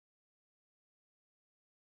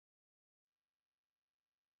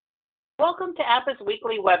Welcome to APA's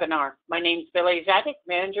weekly webinar. My name is Billy Zadig,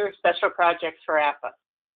 Manager of Special Projects for APA.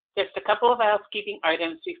 Just a couple of housekeeping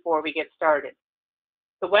items before we get started.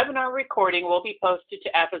 The webinar recording will be posted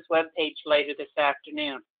to APA's webpage later this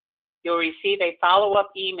afternoon. You'll receive a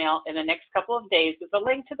follow-up email in the next couple of days with a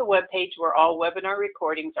link to the webpage where all webinar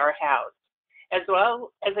recordings are housed, as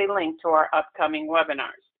well as a link to our upcoming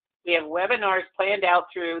webinars. We have webinars planned out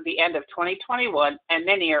through the end of 2021, and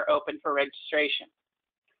many are open for registration.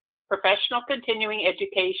 Professional continuing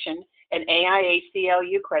education and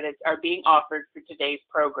AIA-CLU credits are being offered for today's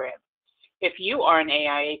program. If you are an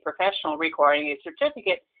AIA professional requiring a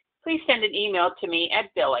certificate, please send an email to me at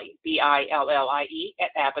Billie, B-I-L-L-I-E,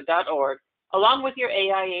 @apa.org, along with your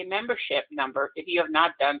AIA membership number if you have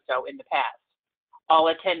not done so in the past. All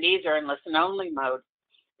attendees are in listen-only mode.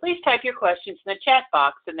 Please type your questions in the chat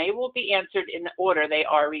box and they will be answered in the order they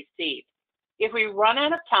are received. If we run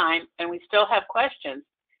out of time and we still have questions,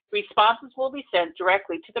 responses will be sent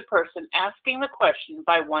directly to the person asking the question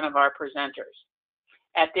by one of our presenters.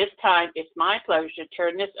 At this time, it's my pleasure to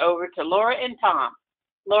turn this over to Laura and Tom.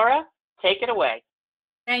 Laura, take it away.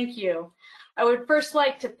 Thank you. I would first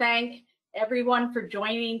like to thank everyone for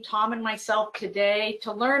joining Tom and myself today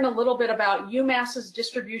to learn a little bit about UMass's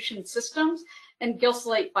distribution systems and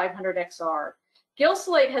Gilsolate 500XR.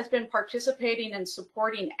 Gilsolate has been participating and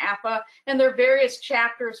supporting APA and their various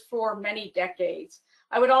chapters for many decades.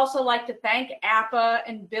 I would also like to thank APA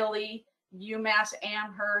and Billy, UMass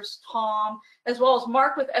Amherst, Tom, as well as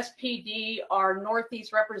Mark with SPD, our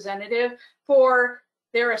Northeast representative, for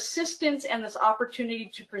their assistance and this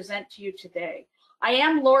opportunity to present to you today. I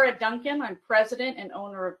am Laura Duncan. I'm president and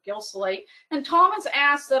owner of Gilsolate, and Tom has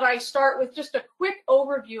asked that I start with just a quick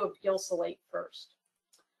overview of Gilsolate first.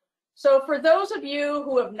 So for those of you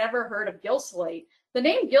who have never heard of Gilsolate, the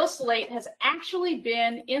name Gilsolate has actually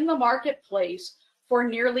been in the marketplace for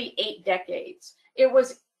nearly 8 decades. It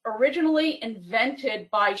was originally invented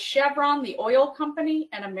by Chevron, the oil company,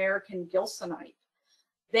 and American Gilsonite.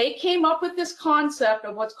 They came up with this concept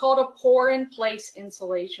of what's called a pour-in-place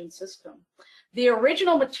insulation system. The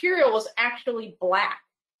original material was actually black,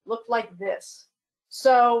 looked like this.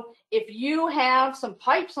 So if you have some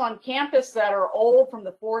pipes on campus that are old from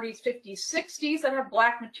the 40s, 50s, 60s that have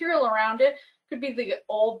black material around it, could be the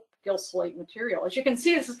old Gilsolate material. As you can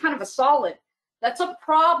see, this is kind of a solid. That's a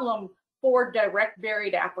problem for direct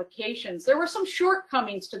buried applications. There were some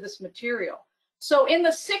shortcomings to this material. So in the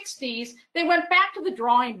 60s, they went back to the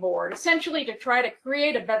drawing board, essentially to try to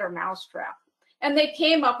create a better mousetrap. And they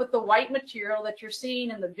came up with the white material that you're seeing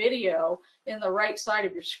in the video in the right side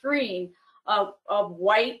of your screen of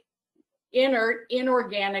white inert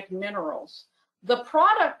inorganic minerals. The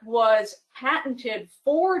product was patented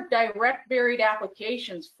for direct buried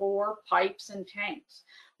applications for pipes and tanks,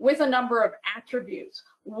 with a number of attributes.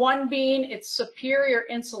 One being its superior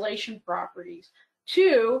insulation properties.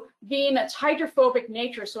 2 being its hydrophobic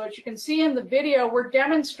nature. So as you can see in the video, we're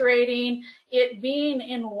demonstrating it being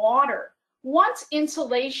in water. Once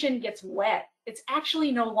insulation gets wet, it's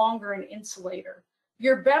actually no longer an insulator.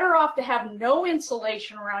 You're better off to have no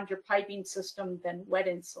insulation around your piping system than wet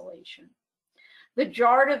insulation. The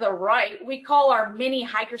jar to the right, we call our mini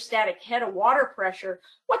hydrostatic head of water pressure.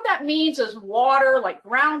 What that means is water, like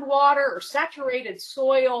groundwater or saturated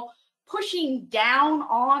soil, pushing down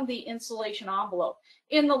on the insulation envelope.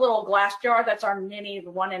 In the little glass jar, that's our mini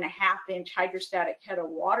 1.5-inch hydrostatic head of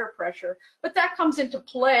water pressure. But that comes into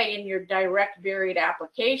play in your direct buried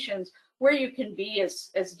applications where you can be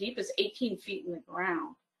as deep as 18 feet in the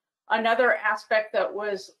ground. Another aspect that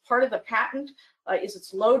was part of the patent is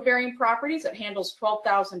its load-bearing properties. It handles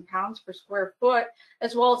 12,000 pounds per square foot,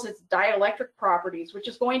 as well as its dielectric properties, which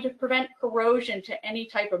is going to prevent corrosion to any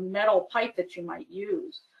type of metal pipe that you might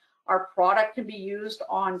use. Our product can be used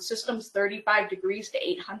on systems 35 degrees to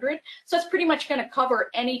 800, so it's pretty much going to cover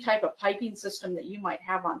any type of piping system that you might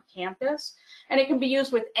have on campus. And it can be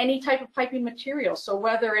used with any type of piping material. So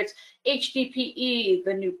whether it's HDPE,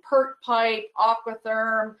 the new PERT pipe,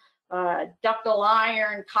 Aquatherm, ductile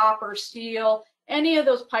iron, copper, steel, any of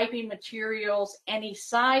those piping materials, any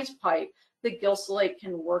size pipe, the Gilsolate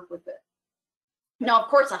can work with it. Now, of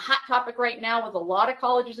course, a hot topic right now with a lot of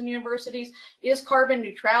colleges and universities is carbon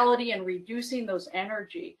neutrality and reducing those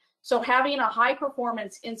energy. So having a high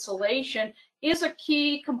performance insulation is a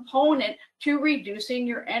key component to reducing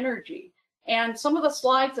your energy. And some of the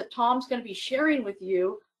slides that Tom's going to be sharing with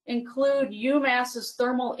you include UMass's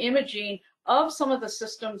thermal imaging of some of the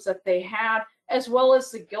systems that they had, as well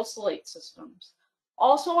as the Gilsolate systems.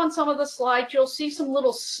 Also on some of the slides, you'll see some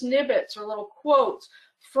little snippets or little quotes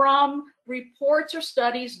from reports or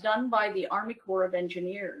studies done by the Army Corps of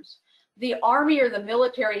Engineers. the Army or the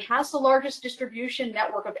military has the largest distribution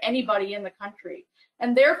network of anybody in the country.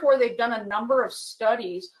 And therefore, they've done a number of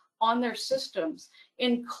studies on their systems,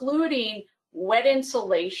 including wet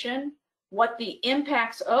insulation, what the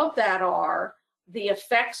impacts of that are, the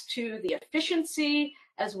effects to the efficiency,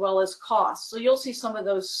 as well as costs. So you'll see some of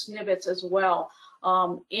those snippets as well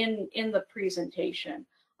in the presentation.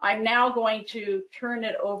 I'm now going to turn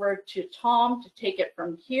it over to Tom to take it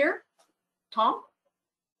from here. Tom?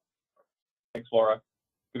 Thanks, Laura.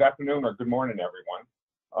 Good afternoon or good morning,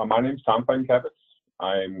 everyone. My name is Tom Klenkevitz.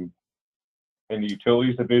 I'm in the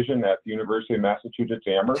Utilities Division at the University of Massachusetts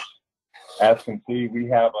Amherst. As you can see, we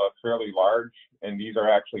have a fairly large, and these are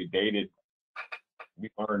actually dated. We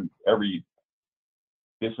learned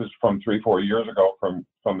this is from 3-4 years ago from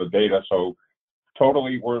the data. So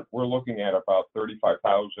totally, we're looking at about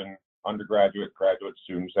 35,000 undergraduate, graduate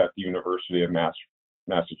students at the University of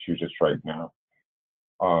Massachusetts right now.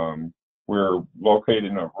 We're located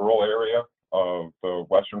in a rural area of the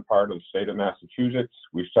western part of the state of Massachusetts.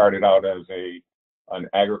 We started out as an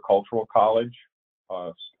agricultural college,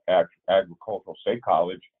 agricultural state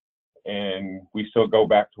college, and we still go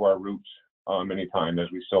back to our roots many times, as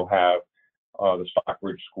we still have the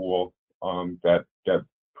Stockbridge School that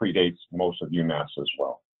predates most of UMass as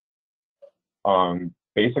well.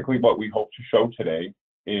 Basically, what we hope to show today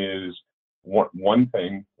is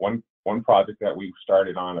one project that we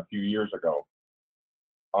started on a few years ago.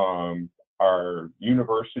 Our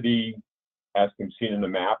university, as can be seen in the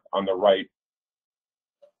map on the right,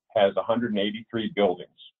 has 183 buildings.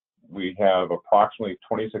 We have approximately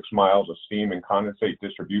 26 miles of steam and condensate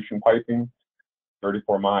distribution piping,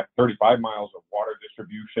 35 miles of water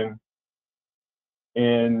distribution.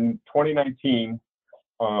 In 2019,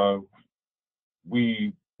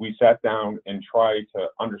 we sat down and tried to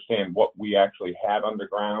understand what we actually had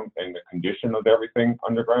underground and the condition of everything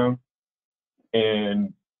underground.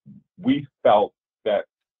 And we felt that,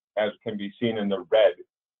 as can be seen in the red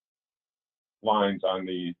lines on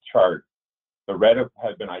the chart, the red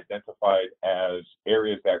has been identified as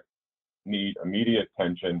areas that need immediate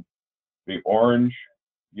attention. The orange,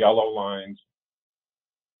 yellow lines,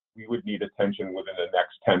 we would need attention within the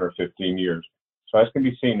next 10 or 15 years. So as can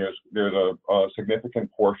be seen, there's a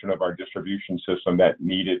significant portion of our distribution system that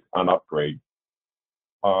needed an upgrade.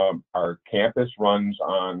 Our campus runs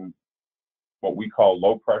on what we call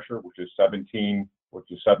low pressure, which is 17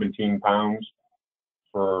 pounds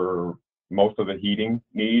for most of the heating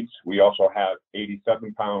needs. We also have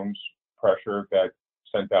 87 pounds pressure that's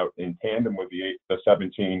sent out in tandem with the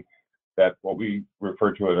 17, that what we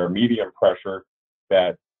refer to as our medium pressure,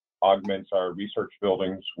 that augments our research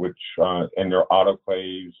buildings, which and their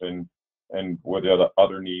autoclaves and with the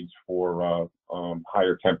other needs for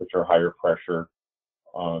higher temperature, higher pressure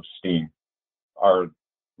steam. Our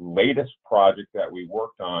latest project that we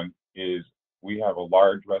worked on is we have a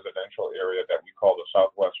large residential area that we call the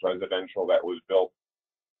Southwest Residential that was built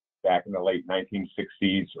back in the late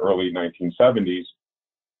 1960s, early 1970s,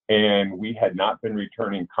 and we had not been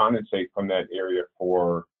returning condensate from that area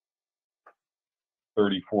for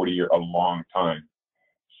 30, 40 years, a long time.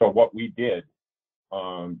 So what we did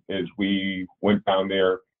is we went down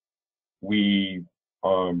there, we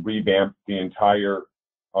revamped the entire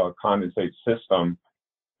condensate system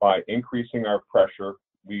by increasing our pressure.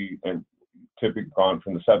 We typically gone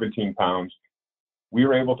from the 17 pounds. We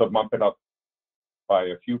were able to bump it up by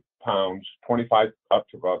a few pounds, 25 up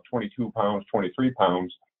to about 22 pounds, 23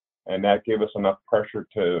 pounds, and that gave us enough pressure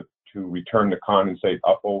to return the condensate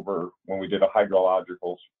up over. When we did a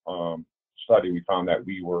hydrological study, we found that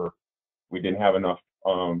we didn't have enough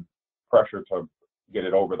pressure to get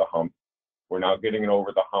it over the hump. We're now getting it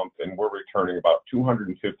over the hump, and we're returning about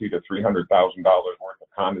 $250,000 to $300,000 worth of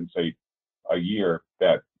condensate a year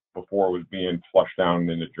that before was being flushed down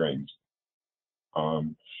in the drains.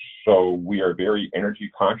 So we are very energy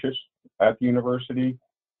conscious at the university,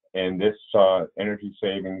 and this energy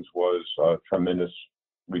savings was a tremendous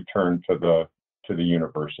return to the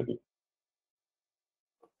university.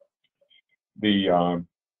 On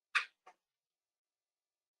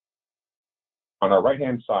our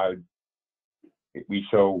right-hand side, we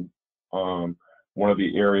show one of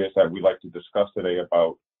the areas that we like to discuss today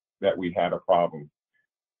about that we had a problem.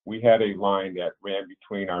 We had a line that ran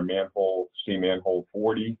between our steam manhole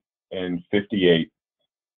 40 and 58,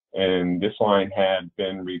 and this line had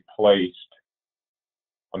been replaced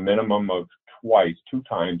a minimum of two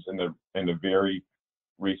times in the very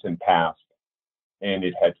recent past, and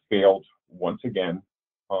it had failed once again.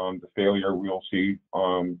 The failure we'll see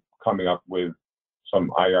coming up with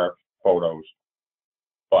some IR photos,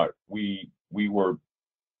 but we were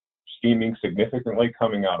steaming significantly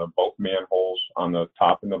coming out of both manholes on the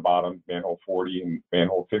top and the bottom, manhole 40 and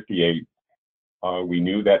manhole 58. We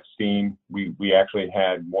knew that steam. We actually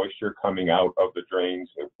had moisture coming out of the drains.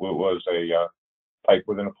 It was a pipe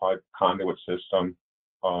within a pipe conduit system,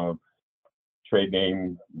 trade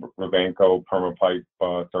name Ravanco Permapipe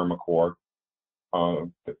Thermocore,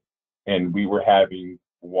 and we were having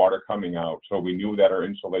water coming out, so we knew that our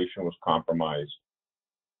insulation was compromised,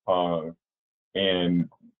 and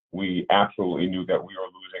we absolutely knew that we were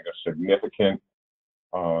losing a significant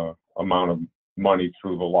amount of money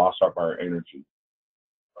through the loss of our energy.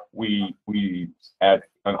 We at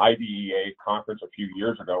an IDEA conference a few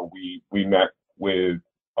years ago, we met with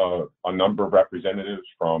a number of representatives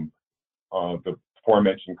from the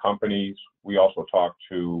aforementioned companies. We also talked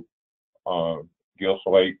to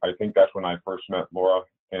Gilsolate. I think that's when I first met Laura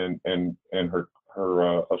and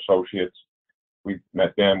her associates. We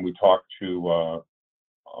met them. We talked to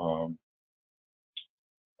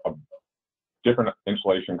different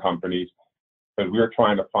insulation companies, because we were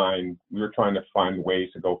trying to find ways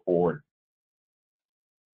to go forward.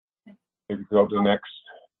 If you go to the next,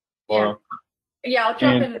 Laura. Yeah, I'll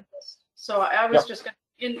jump into this. So I was just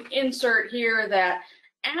going to insert here that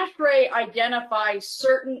ASHRAE identifies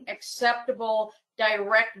certain acceptable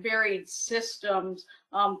direct varied systems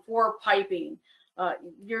for piping.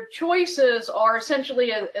 Your choices are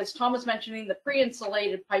essentially, as Tom was mentioning, the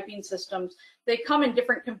pre-insulated piping systems. They come in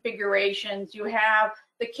different configurations. You have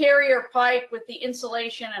the carrier pipe with the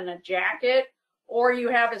insulation and a jacket, or you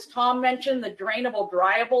have, as Tom mentioned, the drainable,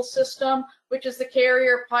 dryable system, which is the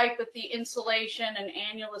carrier pipe with the insulation and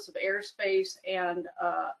annulus of airspace and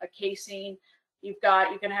a casing. You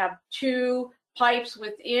can have two pipes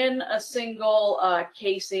within a single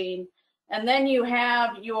casing. And then you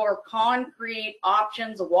have your concrete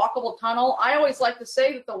options, a walkable tunnel. I always like to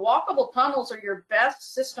say that the walkable tunnels are your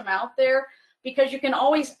best system out there, because you can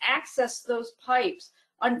always access those pipes.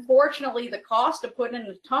 Unfortunately, the cost of putting in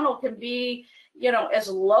a tunnel can be, as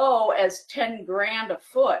low as 10 grand a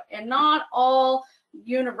foot. And not all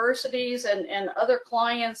universities and other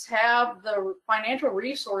clients have the financial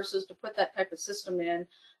resources to put that type of system in.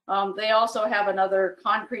 They also have another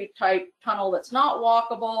concrete type tunnel that's not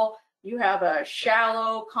walkable. You have a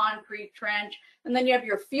shallow concrete trench, and then you have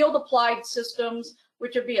your field applied systems,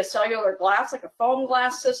 which would be a cellular glass, like a foam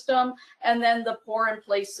glass system, and then the pour in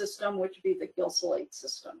place system, which would be the Gilsolate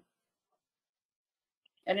system.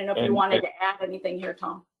 I don't know if you wanted to add anything here,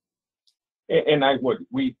 Tom. And I would.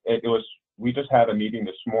 We just had a meeting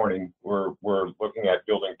this morning. We're looking at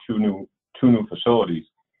building two new facilities,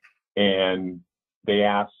 and they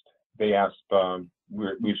asked. We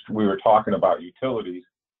were talking about utilities.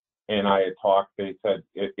 And I had talked. They said,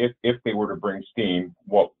 if they were to bring steam,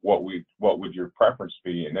 what would your preference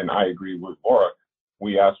be? And then I agree with Laura.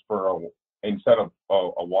 We asked for instead of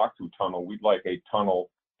a walk-through tunnel, we'd like a tunnel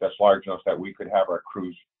that's large enough that we could have our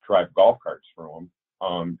crews drive golf carts through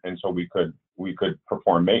them, and so we could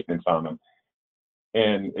perform maintenance on them.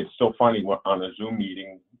 And it's still funny on a Zoom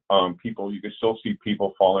meeting, you could still see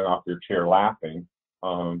people falling off their chair laughing.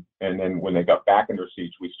 And then when they got back in their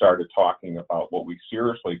seats, we started talking about what we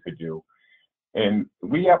seriously could do. And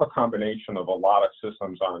we have a combination of a lot of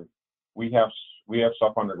systems on. We have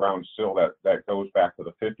stuff underground still that goes back to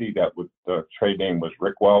the 50s. The trade name was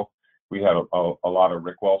Rickwell. We had a lot of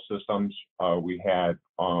Rickwell systems. We had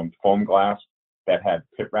foam glass that had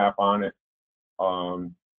pit wrap on it.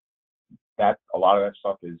 That a lot of that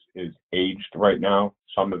stuff is aged right now.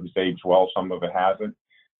 Some of it's aged well, some of it hasn't.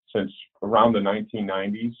 Since around the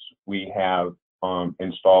 1990s, we have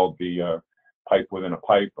installed the pipe within a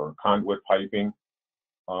pipe or conduit piping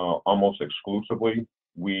almost exclusively.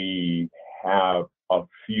 We have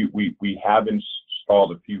we have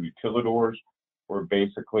installed a few utilidors where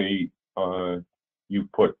basically you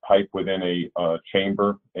put pipe within a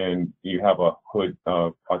chamber and you have a hood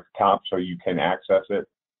at the top so you can access it.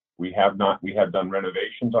 We have done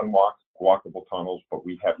renovations on walkable tunnels, but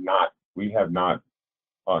we have not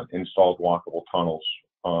installed walkable tunnels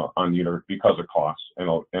on the unit because of costs in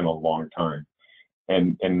a long time.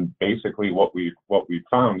 And basically what we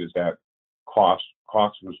found is that cost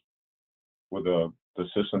was with the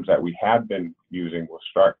systems that we had been using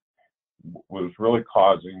was really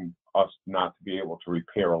causing us not to be able to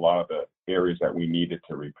repair a lot of the areas that we needed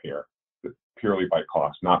to repair, purely by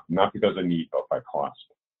cost, not because of need, but by cost.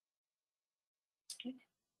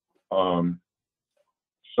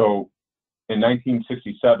 So in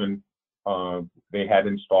 1967, they had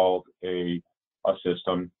installed a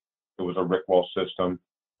system. It was a Rickwell system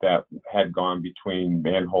that had gone between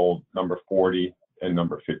manhole number 40 and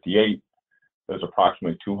number 58. There's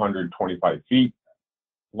approximately 225 feet.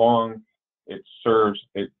 long. It serves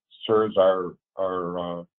our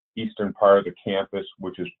eastern part of the campus,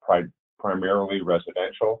 which is primarily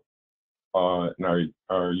residential. And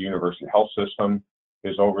our university health system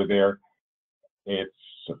is over there. It's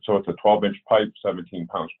a 12-inch pipe, 17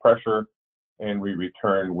 pounds pressure, and we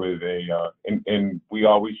return with a and we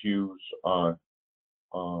always use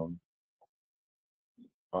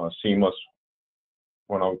seamless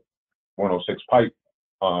 106 pipe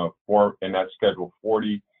and that's schedule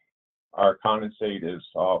 40. Our condensate is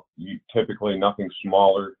typically nothing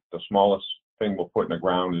smaller. The smallest thing we'll put in the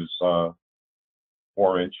ground is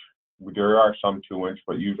 4-inch. There are some 2-inch,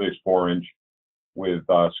 but usually it's 4-inch with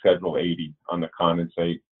schedule 80 on the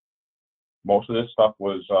condensate. Most of this stuff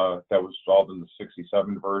was that was installed in the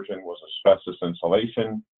 67 version was asbestos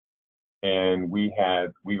insulation, and we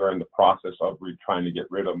were in the process of trying to get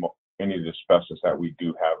rid of any of the asbestos that we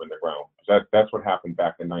do have in the ground. That's what happened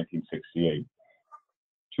back in 1968.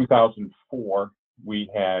 2004, we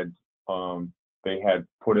had they had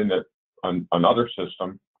put in another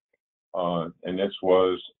system, and this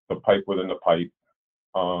was the pipe within the pipe.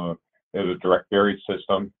 It was a direct buried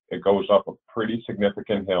system. It goes up a pretty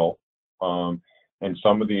significant hill. And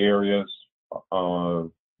some of the areas,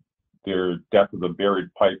 their depth of the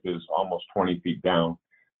buried pipe is almost 20 feet down.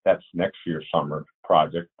 That's next year's summer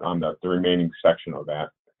project on the remaining section of that.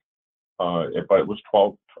 But it was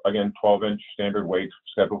 12-inch standard weight,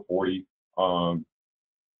 schedule 40,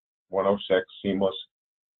 106 seamless.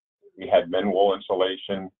 We had men wool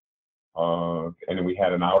insulation, and then we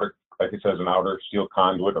had an outer, like it says, an outer steel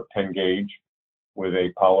conduit of 10 gauge with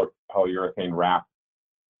a polyurethane wrap.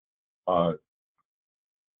 And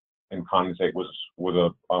condensate was with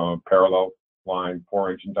a parallel line,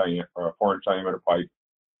 4-inch diameter pipe,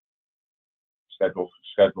 schedule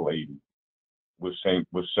 80, with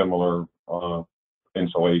similar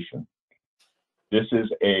insulation. This is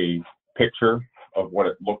a picture of what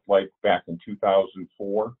it looked like back in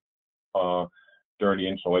 2004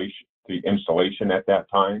 during the installation at that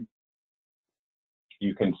time.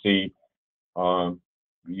 You can see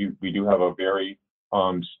we do have a very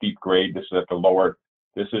steep grade. This is at the lower.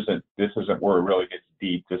 This isn't where it really gets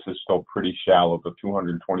deep. This is still pretty shallow. The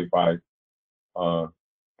 225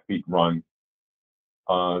 feet run.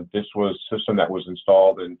 This was a system that was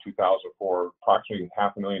installed in 2004, approximately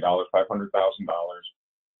 $500,000,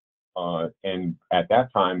 $500,000. And at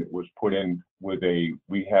that time, it was put in with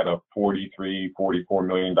we had a $44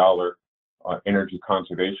 million energy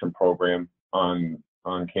conservation program on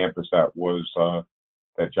campus that was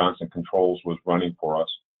that Johnson Controls was running for us.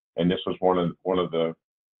 And this was one of the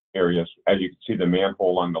areas. As you can see, the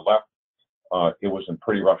manhole on the left, it was in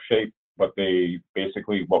pretty rough shape. But they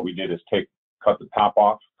basically, what we did is cut the top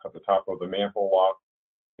of the manhole off.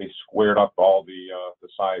 They squared up all the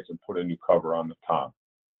sides and put a new cover on the top.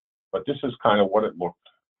 But this is kind of what it looked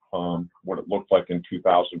like in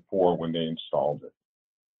 2004 when they installed it.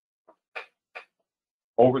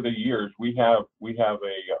 Over the years, we have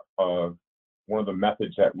one of the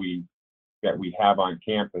methods that we have on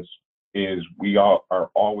campus is we are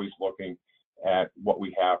always looking at what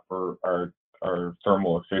we have for our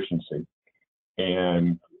thermal efficiency.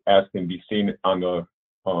 And as can be seen on the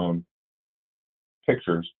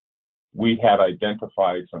pictures, we had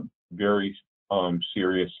identified some very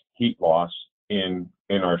serious heat loss in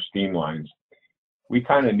our steam lines. We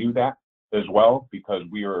kind of knew that as well because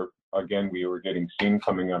we were getting steam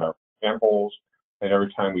coming out our manholes, and every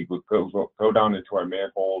time we would go down into our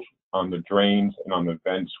manholes on the drains and on the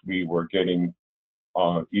vents, we were getting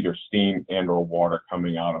either steam and or water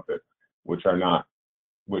coming out of it, which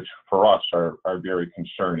for us are very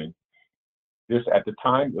concerning. This at the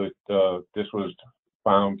time, this was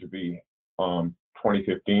found to be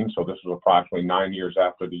 2015, so this was approximately 9 years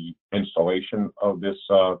after the installation of this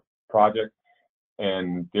project,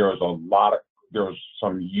 and there was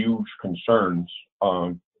some huge concerns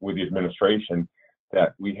with the administration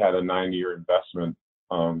that we had a 9-year investment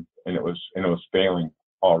and it was failing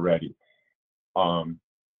already. Some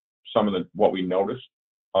of what we noticed,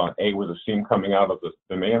 was a steam coming out of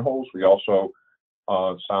the manholes. We also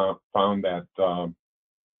found that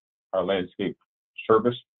our landscape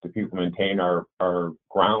service, the people who maintain our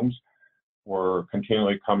grounds, were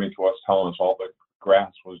continually coming to us telling us all the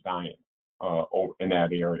grass was dying in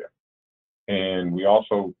that area. And we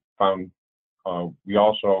also found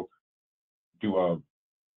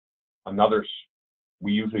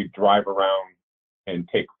we usually drive around and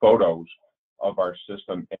take photos of our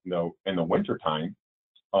system in the winter time.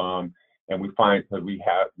 And we find that we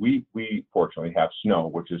fortunately have snow,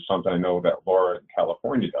 which is something I know that Laura in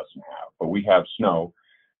California doesn't have, but we have snow,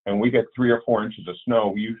 and we get 3 or 4 inches of snow.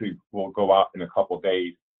 We usually will go out in a couple of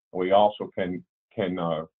days we also can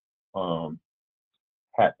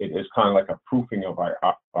it is kind of like a proofing of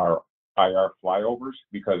our IR flyovers,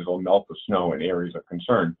 because it'll melt the snow in areas of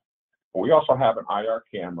concern. But we also have an IR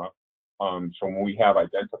camera, so when we have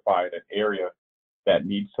identified an area that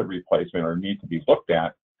needs a replacement or needs to be looked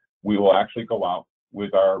at, we will actually go out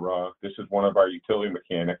with our, this is one of our utility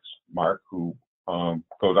mechanics, Mark, who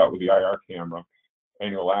goes out with the IR camera,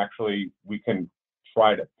 and we can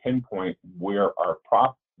try to pinpoint where our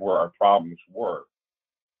problems were.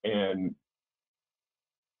 And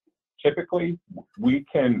typically, we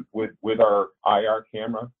can, with our IR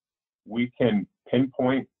camera, we can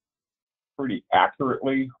pinpoint pretty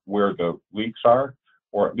accurately where the leaks are,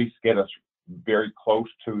 or at least get us very close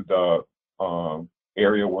to the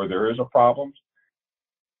area where there is a problem.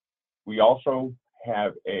 We also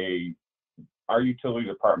have our utility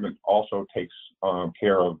department also takes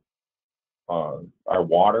care of our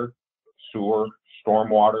water, sewer,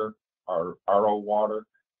 stormwater, our RO water.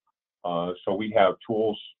 So we have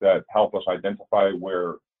tools that help us identify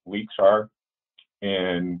where leaks are.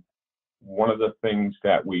 And one of the things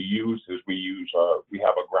that we use is we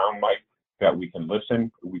have a ground mic that we can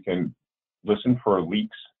listen. We can listen for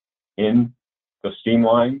leaks in the steam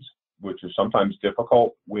lines, which is sometimes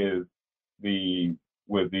difficult with the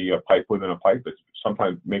pipe within a pipe. It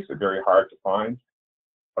sometimes makes it very hard to find.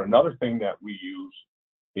 But another thing that we use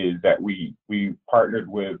is that we partnered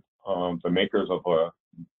with the makers of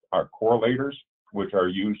our correlators, which are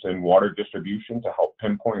used in water distribution to help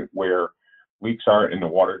pinpoint where leaks are in the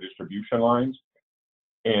water distribution lines.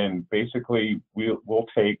 And basically, we'll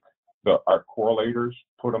take our correlators,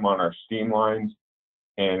 put them on our steam lines,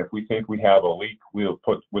 and if we think we have a leak, we'll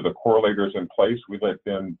put, with the correlators in place, we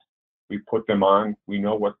put them on. We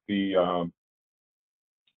know what the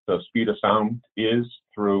speed of sound is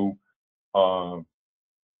through the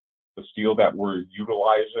steel that we're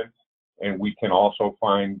utilizing, and we can also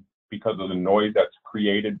find, because of the noise that's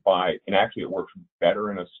created by, and actually it works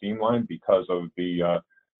better in a steam line because of the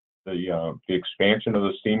expansion of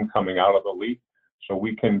the steam coming out of the leak. So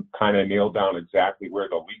we can kind of nail down exactly where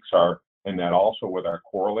the leaks are, and that also with our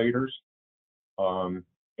correlators.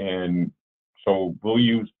 And so we'll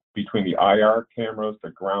use, between the IR cameras,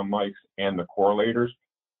 the ground mics, and the correlators,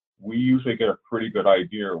 we usually get a pretty good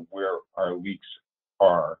idea where our leaks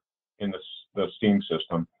are in the steam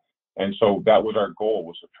system. And so that was our goal,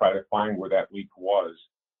 was to try to find where that leak was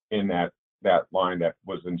in that line that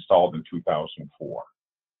was installed in 2004.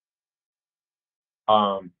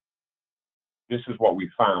 This is what we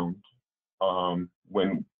found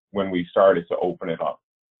when we started to open it up.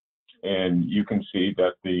 And you can see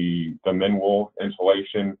that the min-wool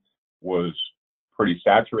insulation was pretty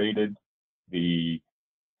saturated. There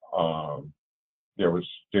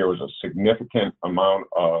was a significant amount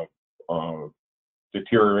of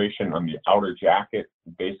deterioration on the outer jacket.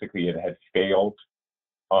 Basically, it had failed.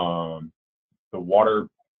 The water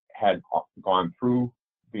had gone through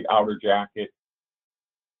the outer jacket,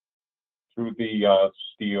 through the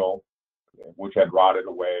steel, which had rotted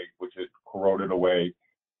away, which had corroded away,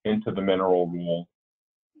 into the mineral wool.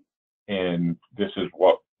 And this is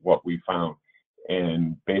what we found.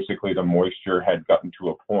 And basically, the moisture had gotten to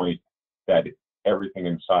a point that everything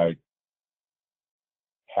inside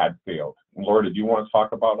had failed. Laura, did you want to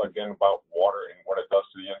talk about water and what it does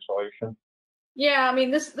to the insulation? Yeah, I mean,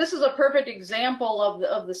 this is a perfect example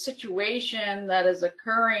of the situation that is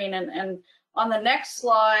occurring. And on the next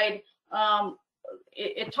slide,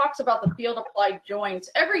 it talks about the field applied joints.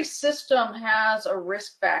 Every system has a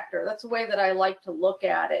risk factor. That's the way that I like to look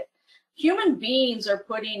at it. Human beings are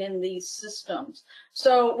putting in these systems.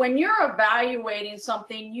 So when you're evaluating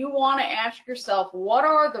something, you want to ask yourself, what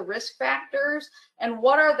are the risk factors and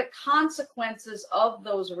what are the consequences of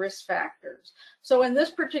those risk factors? So in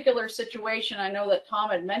this particular situation, I know that Tom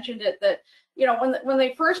had mentioned it, that when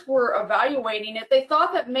they first were evaluating it, they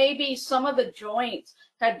thought that maybe some of the joints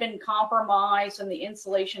had been compromised and the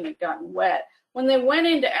insulation had gotten wet. When they went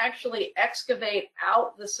in to actually excavate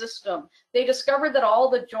out the system, they discovered that all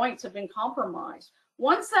the joints have been compromised.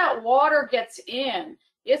 Once that water gets in,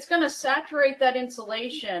 it's going to saturate that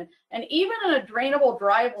insulation. And even in a drainable,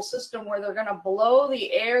 dryable system where they're going to blow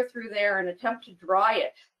the air through there and attempt to dry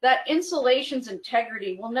it, that insulation's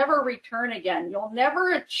integrity will never return again. You'll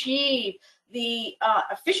never achieve the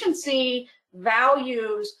efficiency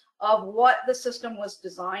values of what the system was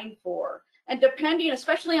designed for. And depending,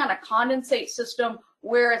 especially on a condensate system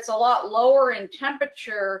where it's a lot lower in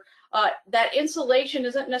temperature, that insulation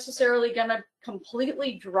isn't necessarily going to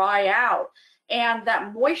completely dry out. And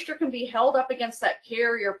that moisture can be held up against that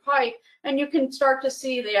carrier pipe, and you can start to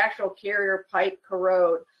see the actual carrier pipe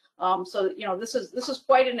corrode. So, you know, this is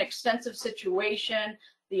quite an extensive situation.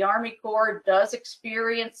 The Army Corps does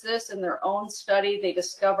experience this in their own study. They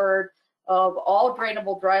discovered of all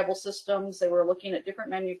drainable, dryable systems, they were looking at different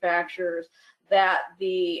manufacturers, that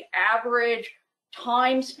the average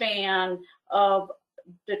time span of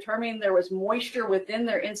determining there was moisture within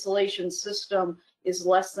their insulation system is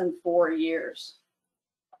less than 4 years.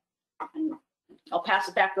 And I'll pass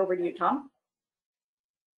it back over to you, Tom.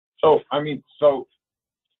 So, I mean,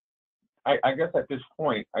 I guess at this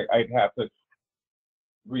point, I'd have to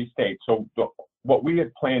restate. So what we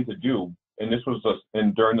had planned to do, and this was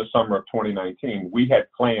during the summer of 2019, we had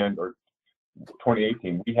planned, or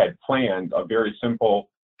 2018, we had planned a very simple,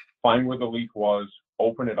 find where the leak was,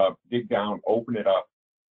 open it up, dig down, open it up,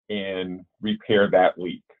 and repair that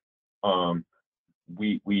leak.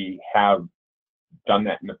 We have done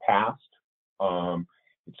that in the past.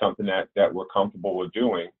 It's something that we're comfortable with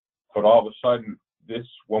doing. But all of a sudden,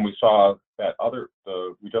 when we saw that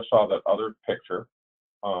we just saw that other picture,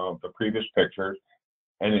 the previous pictures,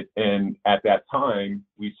 and at that time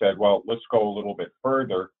we said, well, let's go a little bit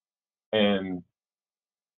further, and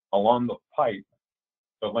along the pipe,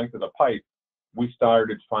 the length of the pipe, we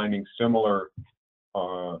started finding similar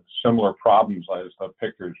problems as the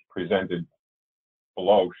pictures presented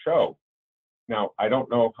below show. Now, I don't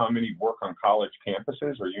know how many work on college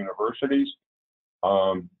campuses or universities,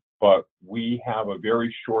 but we have a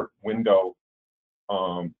very short window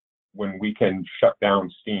when we can shut down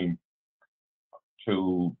steam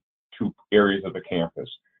to areas of the campus.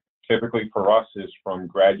 Typically for us is from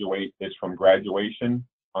graduation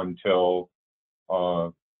until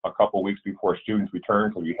a couple weeks before students return,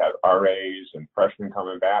 because we have RAs and freshmen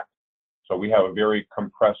coming back. So we have a very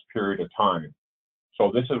compressed period of time.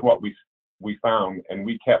 So this is what we found, and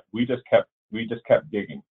we just kept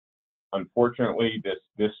digging. Unfortunately,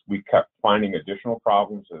 we kept finding additional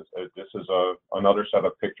problems. This is another set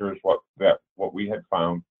of pictures what we had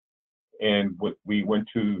found, and we went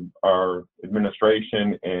to our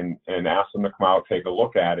administration and asked them to come out, take a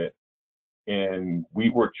look at it, and we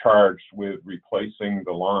were charged with replacing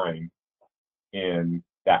the line in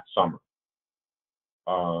that summer.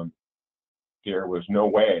 There was no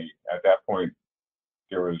way at that point.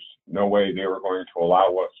 There was no way they were going to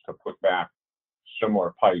allow us to put back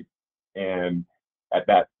similar pipe. And at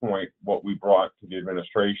that point, what we brought to the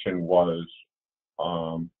administration was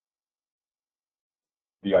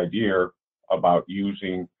the idea about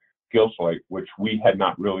using Gilslate, which we had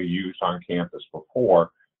not really used on campus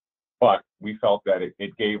before, but we felt that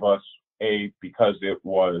it gave us, because it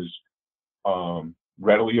was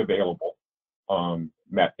readily available.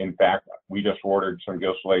 In fact, we just ordered some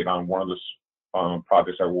Gilslate on one of the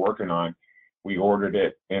projects that we're working on. We ordered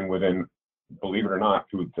it, and within, believe it or not,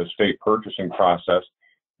 through the state purchasing process,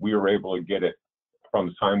 we were able to get it from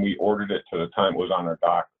the time we ordered it to the time it was on our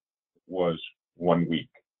dock was 1 week.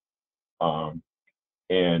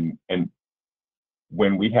 And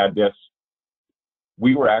when we had this,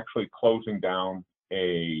 we were actually closing down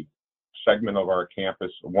a segment of our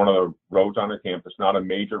campus, one of the roads on our campus, not a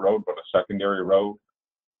major road, but a secondary road.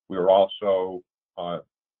 We were also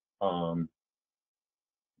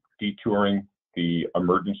detouring the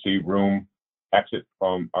emergency room exit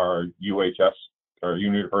from our UHS, our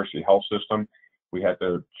University Health System. We had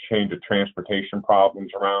to change the transportation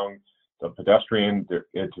problems around the pedestrian. This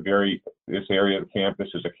area of the campus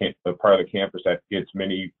is a part of the campus that gets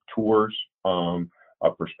many tours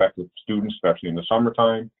of prospective students, especially in the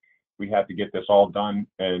summertime. We had to get this all done,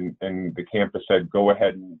 and the campus said, go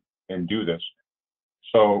ahead and do this.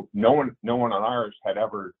 So no one on ours had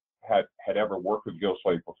ever worked with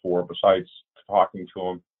Gilslate before, besides talking to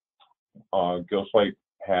them. Gilslate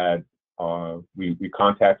had, we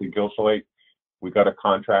contacted Gilslate, we got a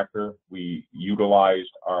contractor, we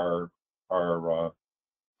utilized our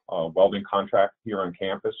welding contract here on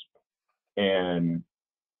campus, and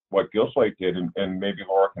what Gilslate did, and maybe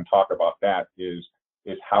Laura can talk about that, is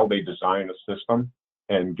how they design a system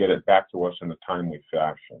and get it back to us in a timely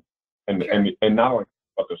fashion, and Sure. and not only,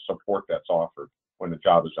 but the support that's offered when the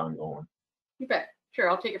job is ongoing. You bet. Sure,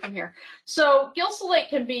 I'll take it from here. So Gilslate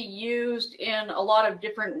can be used in a lot of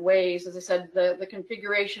different ways. As I said, the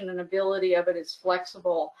configuration and ability of it is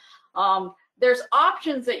flexible. There's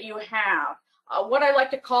options that you have. What I like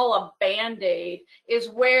to call a Band-Aid is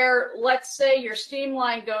where, let's say your steam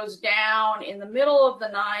line goes down in the middle of the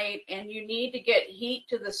night and you need to get heat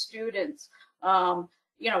to the students.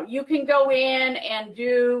 You can go in and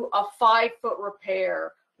do a 5-foot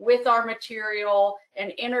repair with our material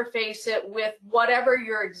and interface it with whatever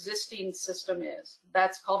your existing system is.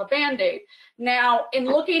 That's called a Band-Aid. Now, in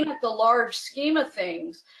looking at the large scheme of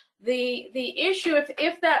things, The issue,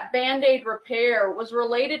 if that Band-Aid repair was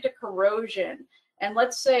related to corrosion, and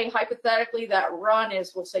let's say hypothetically that run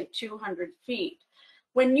is, we'll say 200 feet,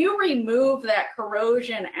 when you remove that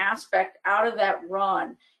corrosion aspect out of that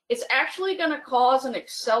run, it's actually going to cause an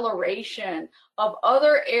acceleration of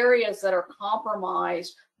other areas that are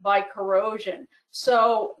compromised by corrosion.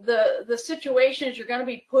 So the situation is you're going to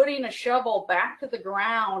be putting a shovel back to the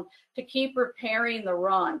ground to keep repairing the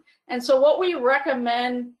run. And so what we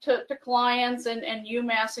recommend to clients, and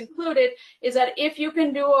UMass included, is that if you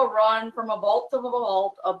can do a run from a vault to a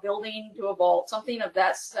vault, a building to a vault, something of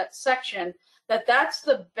that section, that's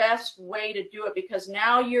the best way to do it, because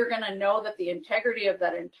now you're going to know that the integrity of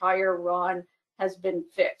that entire run has been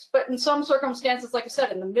fixed. But in some circumstances, like I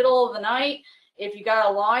said, in the middle of the night, if you got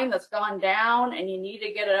a line that's gone down and you need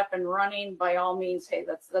to get it up and running, by all means, hey,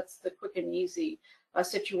 that's the quick and easy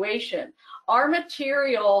situation. Our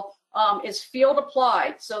material is field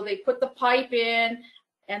applied, so they put the pipe in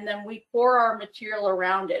and then we pour our material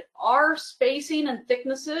around it. Our spacing and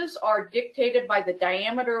thicknesses are dictated by the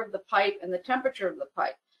diameter of the pipe and the temperature of the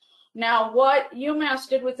pipe. Now, what UMass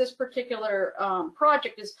did with this particular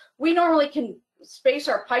project is we normally can space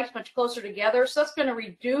our pipes much closer together, so that's going to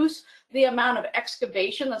reduce the amount of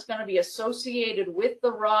excavation that's going to be associated with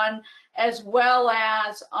the run, as well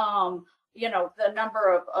as you know, the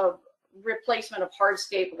number of replacement of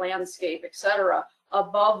hardscape, landscape, etc.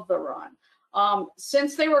 above the run.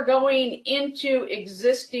 Since they were going into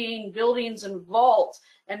existing buildings and vaults,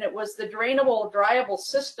 and it was the drainable, dryable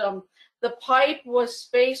system, the pipe was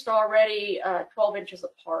spaced already 12 inches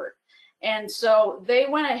apart. And so they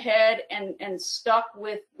went ahead and stuck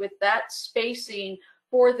with that spacing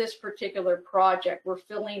for this particular project. We're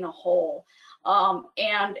filling a hole.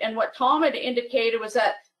 And what Tom had indicated was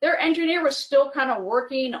that their engineer was still kind of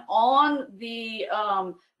working on the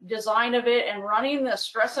design of it and running the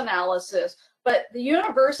stress analysis, but the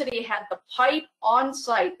university had the pipe on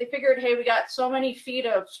site. They figured, hey, we got so many feet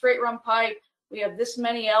of straight run pipe, we have this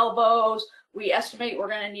many elbows, we estimate we're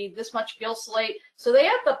going to need this much gill slate. So they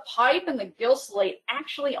had the pipe and the gill slate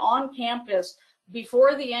actually on campus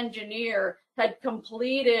before the engineer had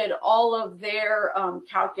completed all of their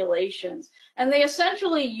calculations. And they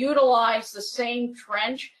essentially utilized the same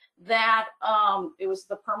trench that it was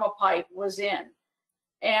the permapipe was in.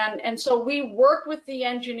 And so we worked with the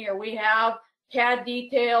engineer. We have CAD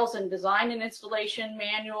details and design and installation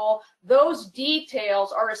manual. Those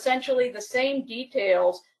details are essentially the same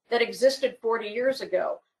details that existed 40 years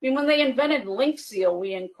ago. I mean, when they invented link seal,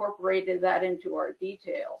 we incorporated that into our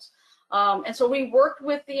details. And so we worked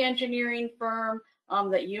with the engineering firm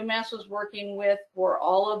that UMass was working with for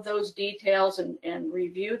all of those details and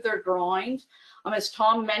reviewed their drawings. As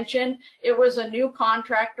Tom mentioned, it was a new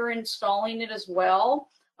contractor installing it as well.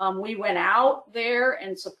 We went out there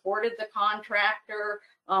and supported the contractor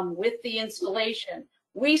with the installation.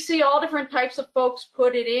 We see all different types of folks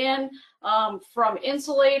put it in, from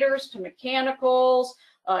insulators to mechanicals,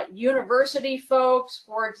 university folks.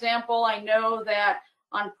 For example, I know that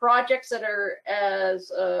on projects that are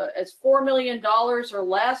as $4 million or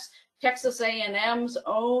less, Texas A&M's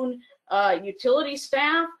own utility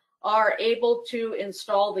staff are able to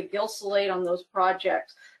install the gill slate on those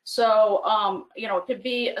projects. So, you know, it could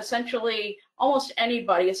be essentially almost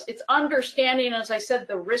anybody. It's understanding, as I said,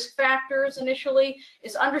 the risk factors initially,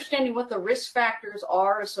 is understanding what the risk factors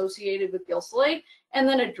are associated with gill slate and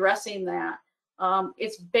then addressing that.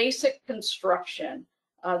 It's basic construction.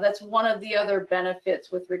 That's one of the other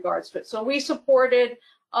benefits with regards to it. So we supported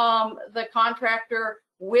the contractor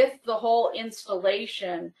with the whole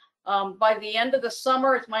installation. By the end of the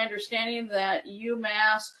summer, it's my understanding that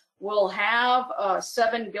UMass will have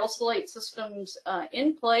 7 gill slate systems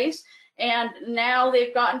in place. And now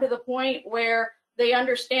they've gotten to the point where they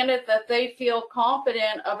understand it, that they feel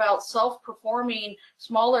confident about self-performing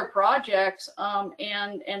smaller projects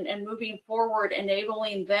and moving forward,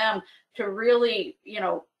 enabling them to really, you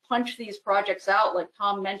know, punch these projects out. Like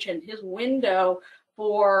Tom mentioned, his window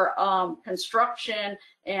for construction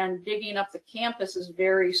and digging up the campus is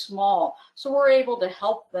very small. So we're able to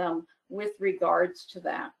help them with regards to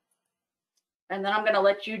that. And then I'm going to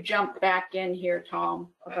let you jump back in here, Tom,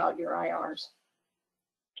 about your IRs.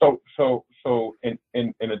 So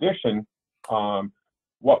in addition,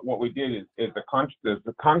 what we did is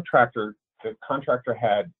the contractor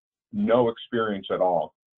had no experience at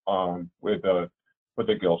all with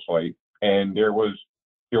the gill slate, and there was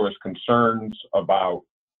concerns about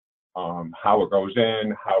how it goes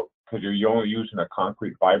in, because you're only using a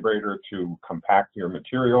concrete vibrator to compact your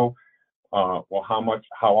material. Well, how much,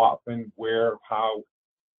 how often, where, how,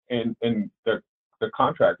 and the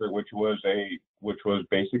contractor, which was a which was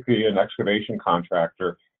basically an excavation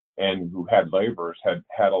contractor and who had laborers,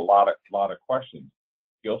 had a lot of questions.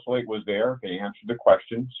 Gilslate was there. They answered the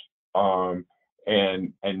questions.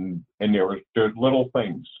 And there's little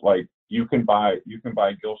things like you can buy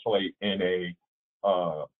Gilslate in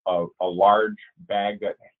a large bag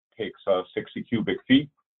that takes 60 cubic feet,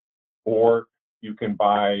 or you can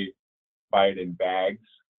buy it in bags,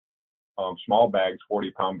 small bags,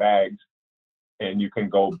 40-pound bags, and you can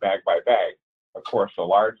go bag by bag. Of course, the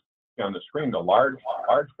large on the screen, the large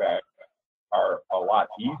bags are a lot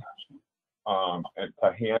easier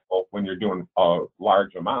to handle when you're doing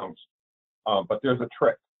large amounts. But there's a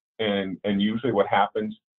trick, and usually what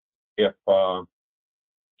happens if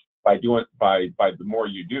by the more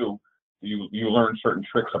you do, you learn certain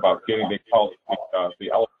tricks about getting, they call it the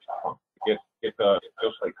elephant pump, get the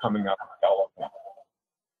Gilslate coming up the elephant.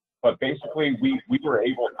 But basically, we were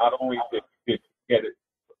able not only to get it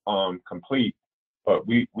complete, but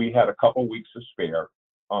we had a couple weeks to spare.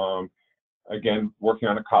 Again, working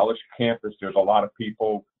on a college campus, there's a lot of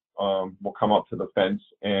people will come up to the fence,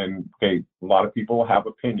 and a lot of people have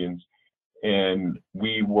opinions, and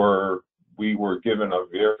we were given a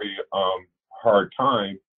very hard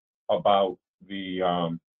time about the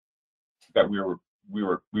that we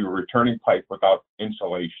were returning pipe without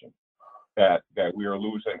insulation, that we are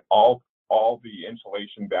losing all the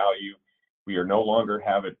insulation value. We are no longer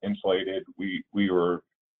have it insulated. We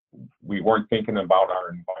weren't thinking about our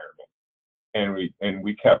environment, and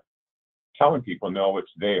we kept telling people, no,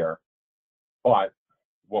 it's there. But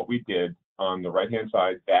what we did on the right hand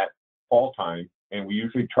side, that fall time, and we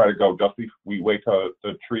usually try to go just before we wait till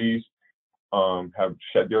the trees have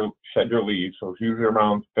shed their leaves. So it's usually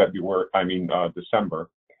around December.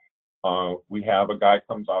 We have a guy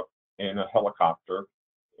comes up in a helicopter,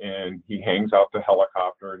 and he hangs out the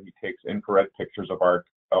helicopter, and he takes infrared pictures of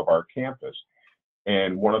our campus.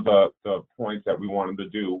 And one of the points that we wanted to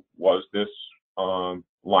do was this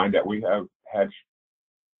line that we had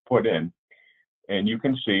put in, and you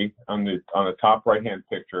can see on the top right hand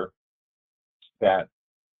picture that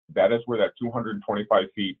is where that 225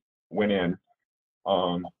 feet went in.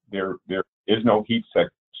 There is no heat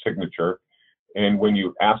signature, and when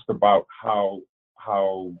you ask about how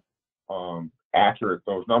accurate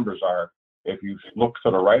those numbers are, if you look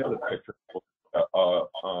to the right of the picture,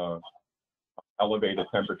 elevated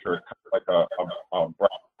temperature, like a bright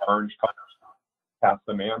orange color past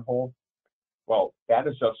the manhole. Well, that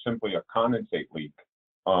is just simply a condensate leak,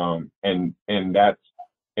 and that's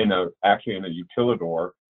actually in a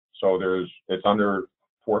utilidor. So it's under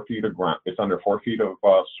 4 feet of ground. It's under 4 feet of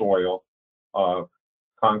soil,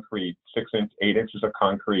 concrete, 8 inches of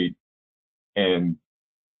concrete, and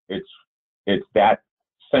it's that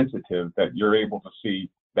sensitive that you're able to see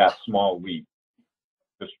that small leak.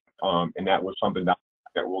 And that was something that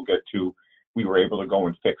we'll get to. We were able to go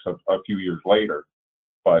and fix a few years later,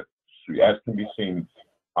 but as can be seen,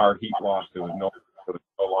 our heat loss no longer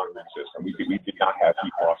exists, and we did not have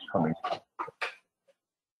heat loss coming.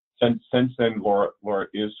 Since then, Laura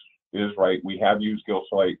is right. We have used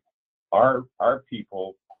Gilslate. Our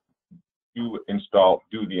people do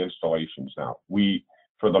the installations now. We,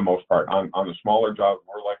 for the most part, on the smaller jobs,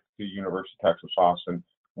 we're like the University of Texas Austin.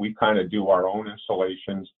 We kind of do our own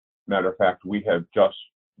installations. Matter of fact, we have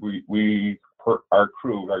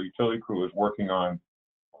our utility crew is working on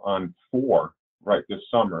 4 right this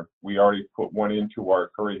summer. We already put one into our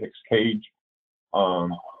Curry Hicks cage,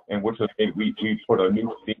 and which is we put a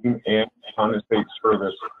new steam and condensate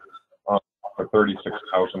service for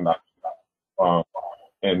 $36,000.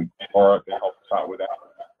 And Laura, they helped us out with that,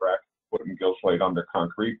 putting Gilslate under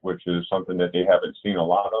concrete, which is something that they haven't seen a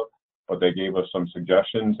lot of. But they gave us some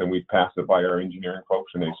suggestions, and we passed it by our engineering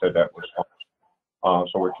folks, and they said that was fine.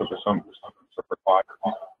 So we took us some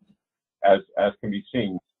as can be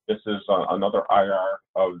seen. This is another IR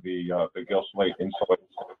of the Gilslate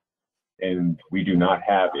insulation, and we do not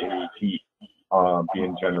have any heat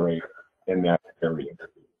being generated in that area.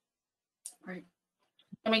 Right.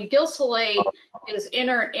 I mean, Gilslate is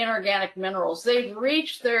inorganic minerals. They've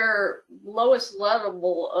reached their lowest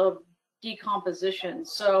level of decomposition.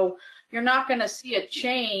 So you're not going to see a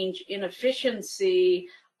change in efficiency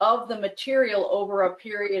of the material over a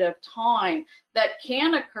period of time. That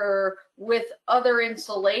can occur with other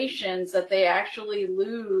insulations, that they actually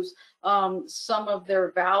lose some of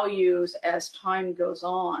their values as time goes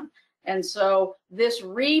on. And so this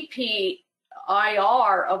repeat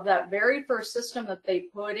IR of that very first system that they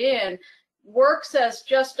put in works as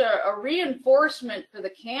just a reinforcement for the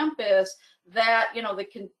campus that, you know,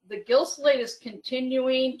 the Gilslate is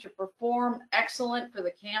continuing to perform excellent for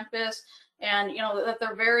the campus, and, you know, that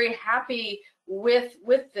they're very happy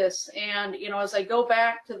with this. And, you know, as I go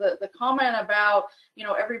back to the comment about, you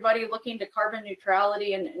know, everybody looking to carbon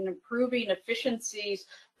neutrality and improving efficiencies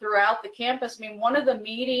throughout the campus, I mean, one of the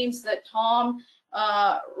meetings that Tom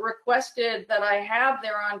requested that I have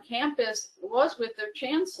there on campus was with their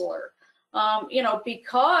chancellor, you know,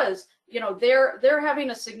 because, you know, they're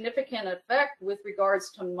having a significant effect with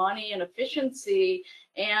regards to money and efficiency.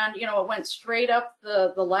 And, you know, it went straight up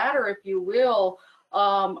the ladder, if you will,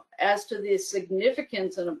 as to the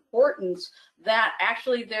significance and importance that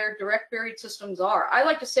actually their direct buried systems are. I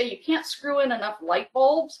like to say you can't screw in enough light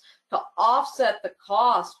bulbs to offset the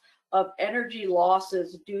cost of energy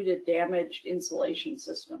losses due to damaged insulation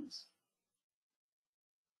systems.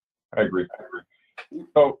 I agree.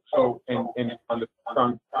 So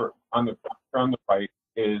on the right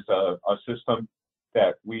is a system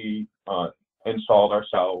that we installed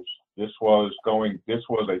ourselves. This was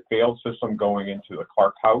a failed system going into the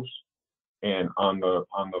Clark house, and on the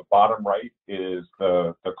bottom right is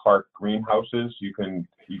the Clark greenhouses. You can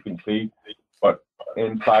see, but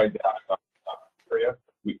inside that area,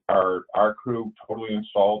 our crew totally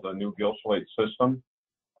installed a new gill slate system.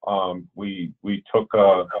 We took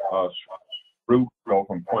a route go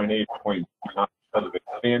from point A to point B, not because of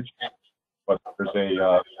expansion, but there's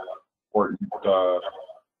a important.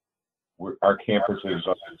 Our campus is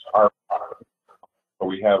so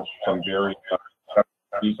we have some very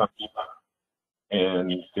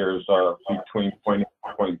and there's between point A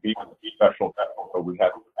and point B special, so we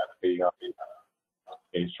have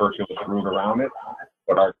a circular route around it.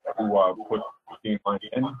 But our crew put the steam line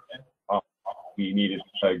in. We needed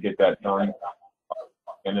to get that done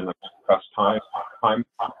and in the best time.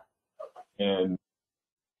 And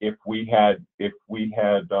if we had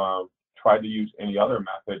tried to use any other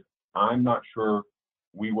method, I'm not sure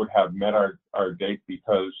we would have met our date,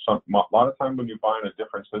 because a lot of time when you buy in a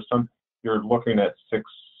different system, you're looking at 6,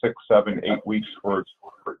 7, 8 weeks for with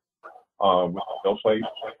the gill slate.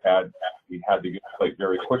 We had to get the slate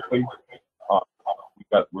very quickly. We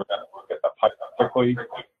got to get the pipe quickly.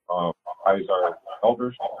 Guys are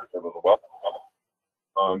elders, they're a little well.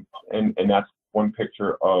 And that's one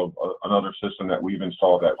picture of another system that we've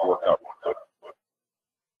installed that worked out.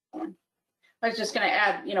 I was just going to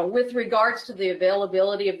add, you know, with regards to the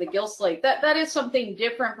availability of the gill slate, that is something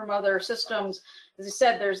different from other systems. As I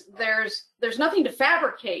said, there's nothing to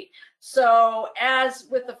fabricate. So as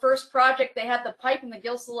with the first project, they had the pipe and the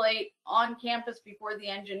gill slate on campus before the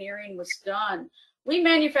engineering was done. We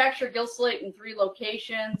manufacture gill slate in 3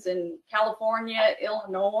 locations in California,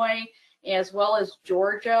 Illinois, as well as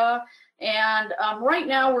Georgia. And right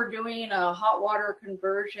now we're doing a hot water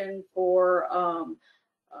conversion for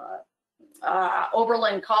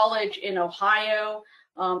Oberlin College in Ohio.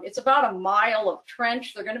 It's about a mile of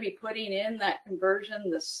trench they're going to be putting in that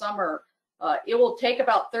conversion this summer. It will take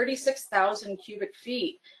about 36,000 cubic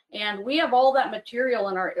feet. And we have all that material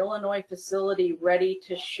in our Illinois facility ready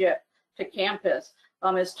to ship to campus.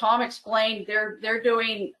 As Tom explained, they're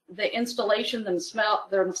doing the installation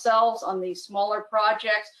themselves on these smaller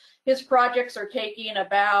projects. His projects are taking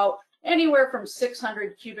about anywhere from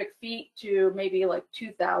 600 cubic feet to maybe like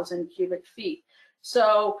 2,000 cubic feet.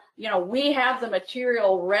 So, you know, we have the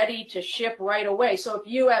material ready to ship right away. So if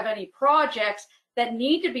you have any projects that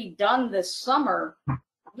need to be done this summer,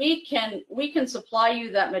 we can supply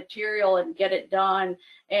you that material and get it done.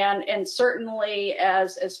 And certainly,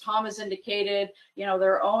 as Tom has indicated, you know,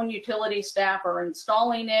 their own utility staff are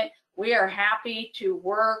installing it. We are happy to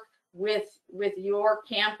work with your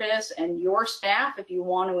campus and your staff if you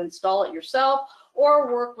want to install it yourself, or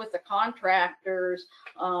work with the contractors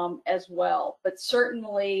as well. But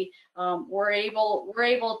certainly we're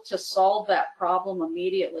able to solve that problem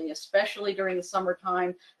immediately, especially during the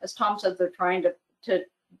summertime. As Tom said, they're trying to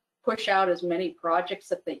push out as many projects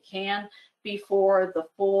that they can before the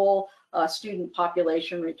full student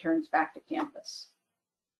population returns back to campus.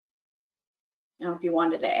 I don't know if you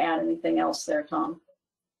wanted to add anything else there, Tom.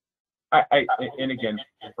 And again,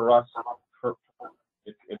 for us,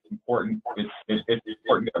 it's important. It's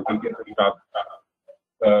important that we get the stuff.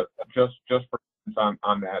 Just for instance,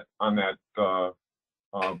 on that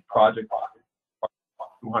project,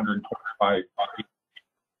 225.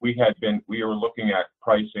 We were looking at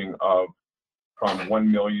pricing of from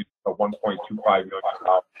 $1 million to $1.25 million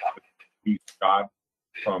each job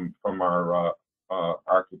from our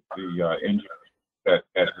engineer that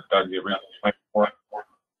done the original plan for it.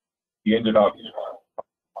 He ended up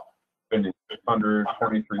spending $623,000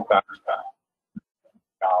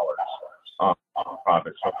 on the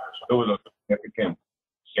project. So it was a significant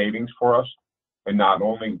savings for us. And not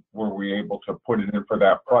only were we able to put it in for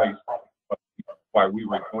that price, but why we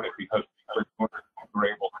were doing it, because we were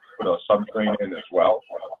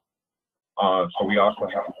also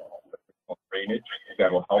have drainage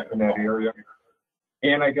that will help in that area.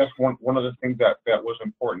 And I guess one of the things that was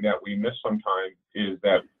important that we miss sometimes is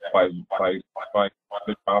that by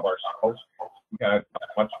the job ourselves, we had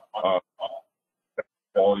much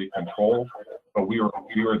quality control. So we were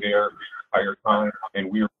there the entire time,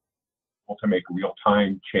 and we were able to make real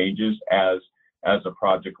time changes as the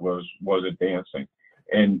project was advancing.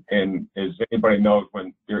 And as anybody knows,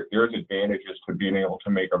 when there's advantages to being able to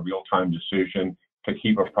make a real time decision to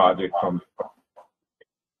keep a project from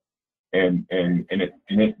and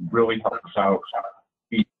it really helps out.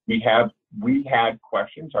 We had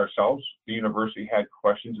questions ourselves. The university had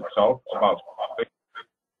questions itself about topics.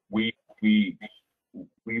 We've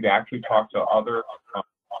actually talked to other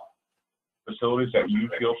facilities that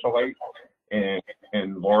use Fuel Salate,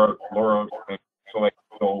 and Laura and Salate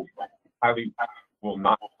highly will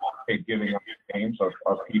not take giving up names of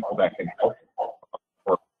people that can help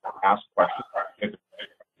or ask questions.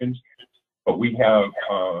 But we have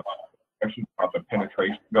questions about the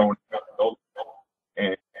penetration going into the building,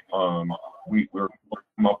 and we're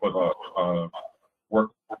come up with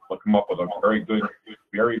a very good,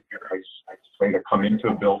 very nice way to come into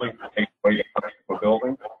a building, take way to come into a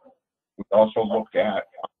building. We also looked at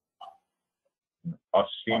us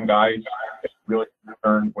steam guys really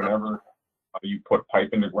concerned whenever you put pipe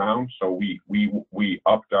in the ground. So we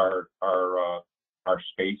upped our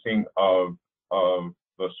spacing of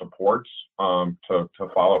the supports to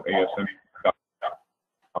follow ASM.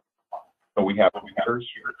 So we have meters.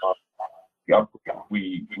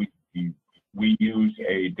 We use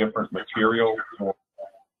a different material for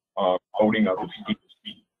coating of the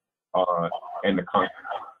steam and the concrete,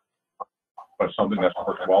 but something that's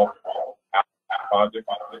worked well for the project.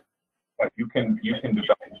 But you can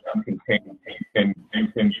develop, you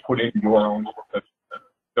can put in your own,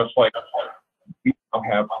 just like we now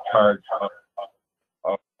have charge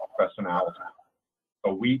of stress analysis.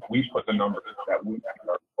 So we put the numbers that we think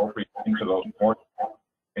are appropriate into those formulas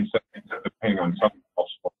instead of depending on someone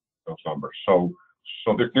else those numbers. So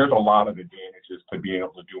there's a lot of advantages to being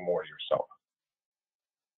able to do more yourself.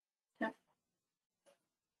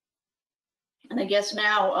 And I guess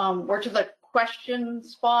now we're to the question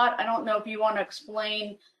spot. I don't know if you want to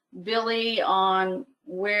explain, Billy, on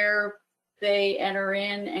where they enter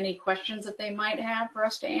in any questions that they might have for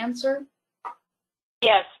us to answer.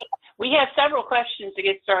 Yes, we have several questions to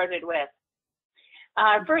get started with.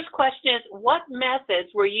 First question is, what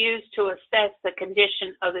methods were used to assess the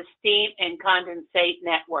condition of the steam and condensate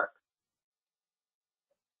network?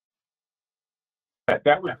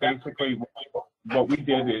 That was basically what we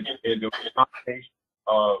did. Is it was a combination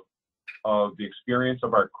of the experience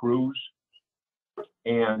of our crews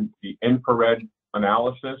and the infrared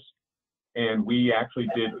analysis, and we actually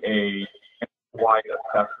did a wide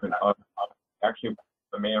assessment of actually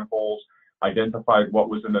the manholes, identified what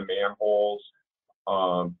was in the manholes.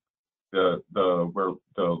 We're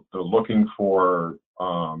looking for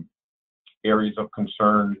areas of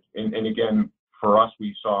concern, and again, for us,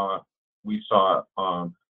 we saw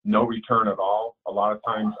no return at all. A lot of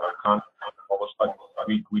times, all of a sudden,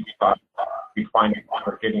 we find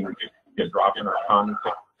we're get dropped in our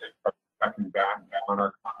condensate, checking back on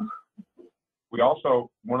our condensate. We also,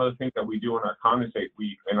 one of the things that we do in our condensate,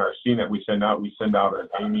 in our scene that we send out an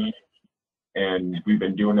AMI, and we've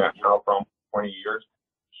been doing that now for almost 20 years.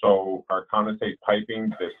 So our condensate piping,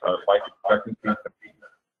 this life expectancy has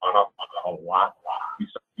gone up a lot. We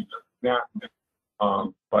see that,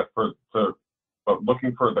 but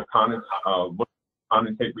looking for the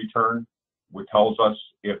condensate return, which tells us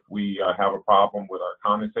if we have a problem with our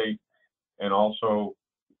condensate, and also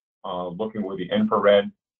looking with the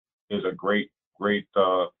infrared is a great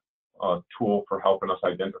tool for helping us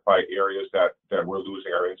identify areas that we're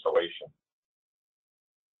losing our insulation.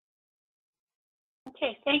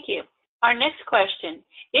 Okay, thank you. Our next question,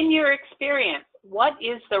 in your experience, what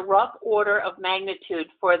is the rough order of magnitude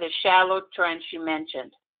for the shallow trench you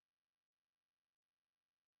mentioned?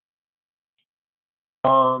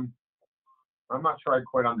 I'm not sure I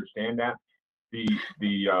quite understand that.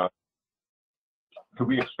 Could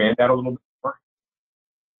we expand that a little bit more?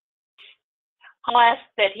 I'll ask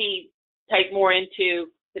that he type more into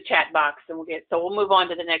the chat box, and we'll move on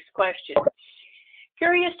to the next question. Okay.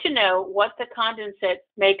 Curious to know what the condensate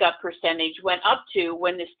makeup percentage went up to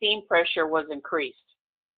when the steam pressure was increased.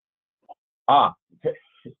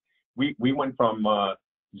 We went from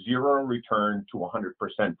 0 return to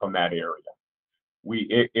 100% from that area.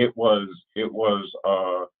 It was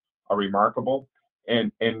a remarkable,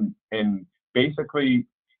 and basically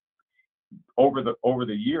over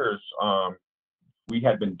the years we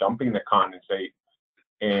had been dumping the condensate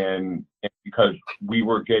and because we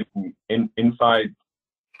were getting inside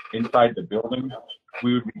the building,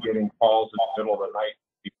 we would be getting calls in the middle of the night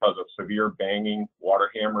because of severe banging water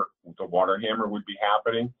hammer. The water hammer would be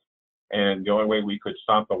happening, and the only way we could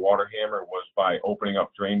stop the water hammer was by opening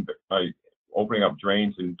up drains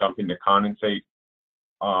and dumping the condensate.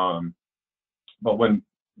 But when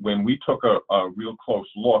we took a real close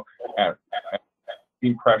look at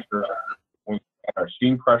steam pressure, at our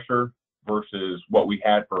steam pressure versus what we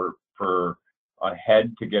had for a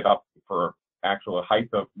head to get up for actual height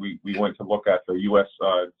of, we went to look at the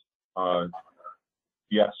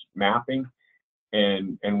US mapping,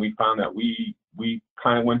 and we found that we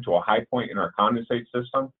kind of went to a high point in our condensate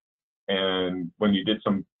system, and when you did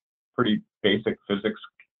some pretty basic physics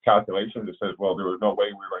calculations, it says, well, there was no way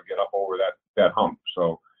we were going to get up over that hump.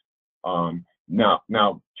 So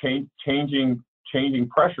now changing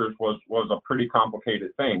pressures was a pretty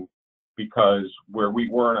complicated thing, because where we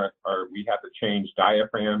were we had to change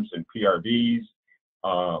diaphragms and PRVs,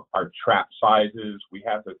 our trap sizes. We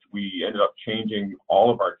ended up changing all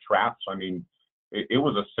of our traps. I mean, it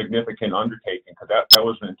was a significant undertaking, because that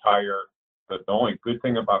was an entire. The only good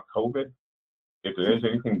thing about COVID, if there is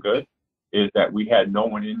anything good, is that we had no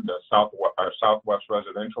one in our Southwest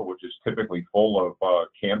residential, which is typically full of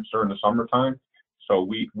camps during the summertime. So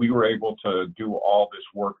we were able to do all this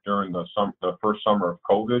work during the first summer of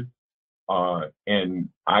COVID. And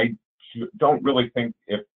I don't really think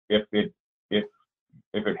if it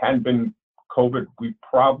hadn't been COVID, we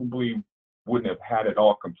probably wouldn't have had it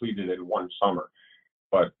all completed in one summer.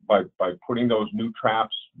 But by putting those new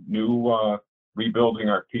traps, rebuilding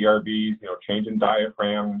our PRVs, changing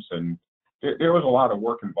diaphragms, and there was a lot of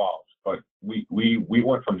work involved. But we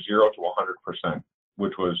went from 0 to 100%,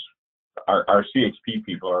 which was our CHP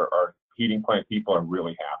people, our heating plant people, are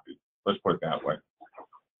really happy. Let's put it that way.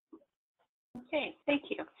 Okay, thank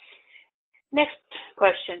you. Next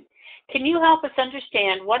question. Can you help us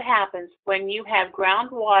understand what happens when you have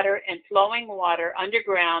groundwater and flowing water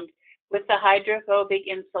underground with the hydrophobic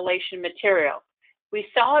insulation material? We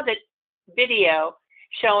saw the video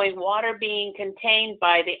showing water being contained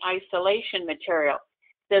by the isolation material.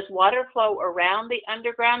 Does water flow around the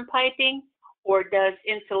underground piping, or does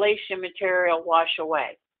insulation material wash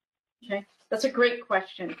away? Okay, that's a great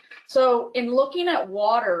question. So in looking at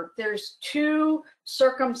water, there's two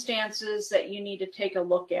circumstances that you need to take a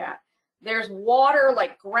look at. There's water,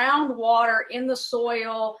 like groundwater in the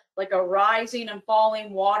soil, like a rising and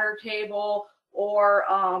falling water table, or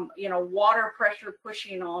water pressure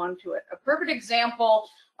pushing onto it. A perfect example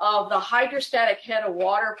of the hydrostatic head of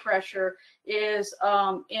water pressure is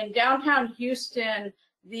in downtown Houston.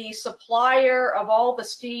 The supplier of all the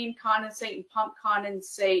steam condensate and pump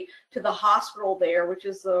condensate to the hospital there, which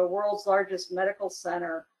is the world's largest medical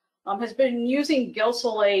center, has been using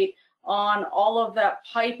Gilsolate on all of that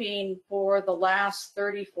piping for the last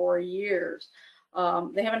 34 years.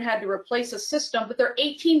 They haven't had to replace a system, but they're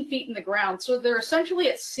 18 feet in the ground, so they're essentially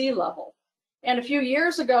at sea level. And a few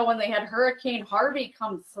years ago, when they had Hurricane Harvey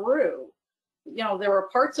come through, there were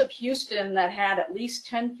parts of Houston that had at least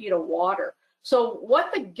 10 feet of water. So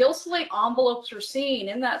what the Gilsolate envelopes are seeing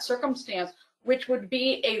in that circumstance, which would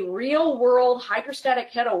be a real world hydrostatic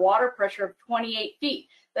head of water pressure of 28 feet,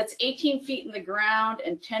 that's 18 feet in the ground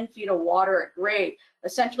and 10 feet of water at grade.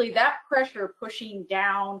 Essentially that pressure pushing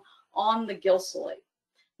down on the Gilsolate.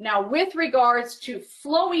 Now with regards to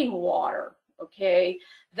flowing water, okay,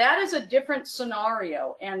 that is a different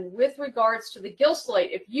scenario. And with regards to the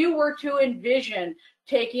Gilsolate, if you were to envision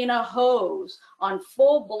taking a hose on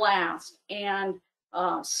full blast and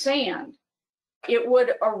sand, it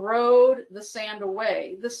would erode the sand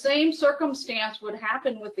away. The same circumstance would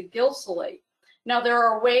happen with the Gilsolate. Now there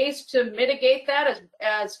are ways to mitigate that.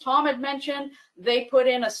 As Tom had mentioned, they put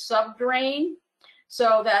in a subdrain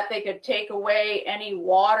so that they could take away any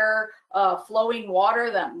water, flowing water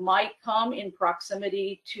that might come in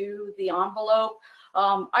proximity to the envelope.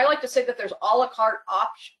 I like to say that there's a la carte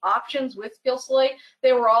options with Gilsolate.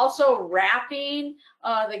 They were also wrapping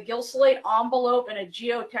the Gilsolate envelope in a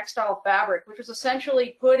geotextile fabric, which was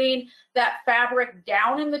essentially putting that fabric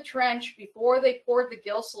down in the trench before they poured the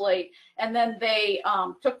Gilsolate, and then they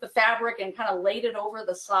took the fabric and kind of laid it over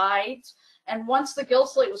the sides. And once the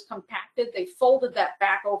Gilsolate was compacted, they folded that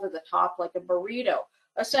back over the top like a burrito,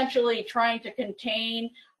 essentially trying to contain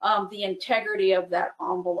the integrity of that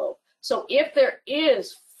envelope. So if there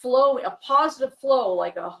is a positive flow,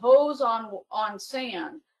 like a hose on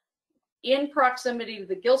sand in proximity to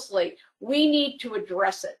the Gilsolate, we need to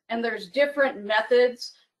address it. And there's different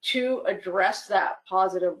methods to address that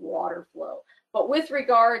positive water flow. But with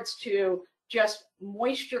regards to just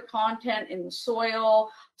moisture content in the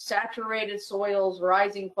soil, saturated soils,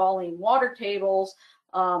 rising, falling water tables.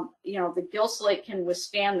 You know, the gill slate can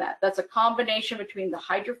withstand that. That's a combination between the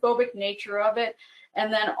hydrophobic nature of it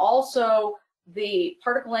and then also the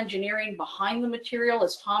particle engineering behind the material.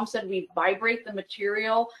 As Tom said, we vibrate the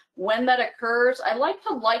material. When that occurs, I like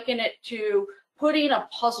to liken it to putting a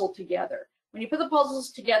puzzle together. When you put the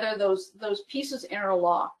puzzles together, those pieces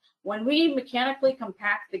interlock. When we mechanically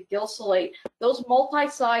compact the gill slate, those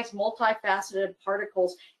multi-sized, multifaceted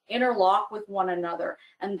particles interlock with one another.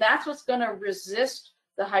 And that's what's going to resist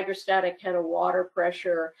the hydrostatic head of water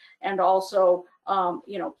pressure and also,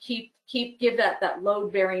 you know, give that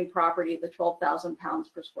load-bearing property, the 12,000 pounds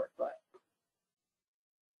per square foot.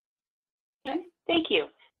 Okay, thank you.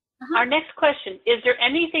 Our next question, is there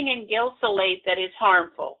anything in gill slate that is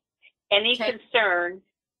harmful? Any concern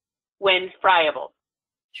when friable?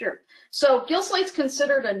 Sure. So gill slate's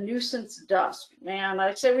considered a nuisance dust. Man,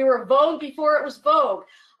 I'd say we were Vogue before it was Vogue.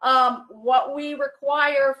 What we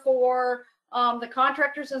require for the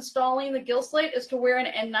contractors installing the gill slate is to wear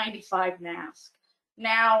an N95 mask.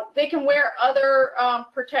 Now, they can wear other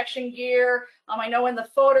protection gear. I know in the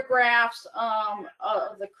photographs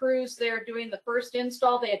of the crews there doing the first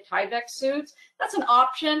install, they had Tyvek suits. That's an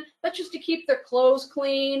option. That's just to keep their clothes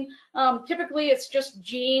clean. Typically, it's just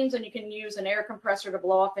jeans, and you can use an air compressor to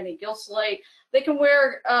blow off any gill slate. They can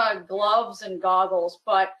wear gloves and goggles,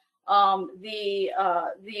 but the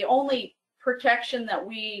only protection that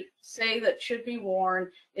we say that should be worn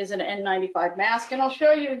is an N95 mask. And I'll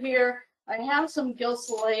show you here. I have some gill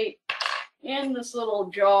slate in this little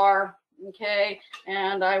jar, okay,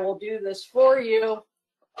 and I will do this for you.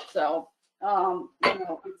 So, you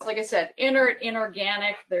know, it's like I said, inert,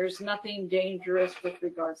 inorganic. There's nothing dangerous with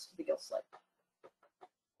regards to the gill slate.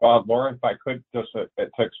 Laura, if I could just to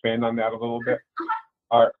expand on that a little bit,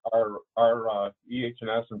 our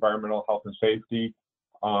EH&S, Environmental Health and Safety,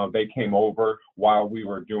 they came over while we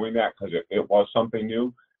were doing that because it was something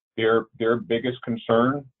new. Their biggest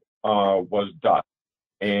concern was dust,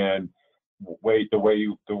 and the way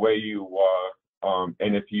you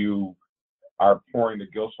and if you are pouring the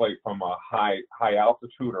gill slate from a high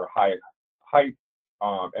altitude or high height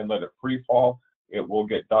and let it free fall, it will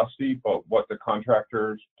get dusty. But what the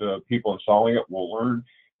contractors, the people installing it, will learn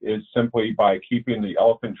is simply by keeping the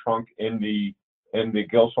elephant trunk in the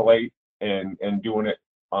gill slate and doing it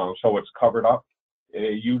so it's covered up.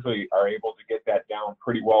 They usually are able to get that down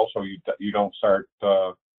pretty well, so you don't start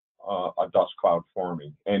a dust cloud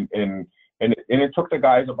forming. And it took the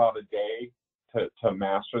guys about a day to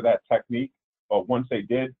master that technique. But once they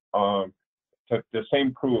did, the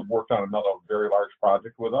same crew had worked on another very large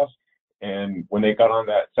project with us. And when they got on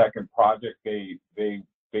that second project, they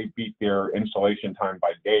beat their installation time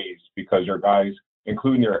by days because their guys,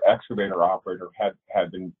 including their excavator operator, had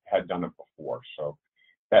done it before. So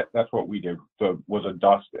that's what we did. Was a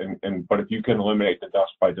dust, but if you can eliminate the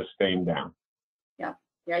dust by just staying down.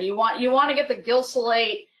 Yeah, you want to get the gill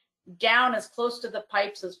slate down as close to the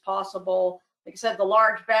pipes as possible. Like I said, the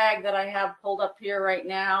large bag that I have pulled up here right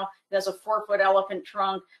now, there's a 4-foot elephant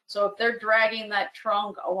trunk. So if they're dragging that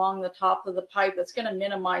trunk along the top of the pipe, that's going to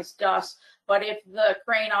minimize dust. But if the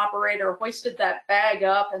crane operator hoisted that bag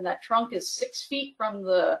up and that trunk is 6 feet from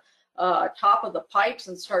the top of the pipes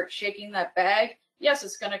and starts shaking that bag, yes,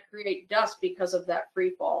 it's going to create dust because of that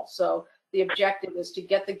free fall. So the objective is to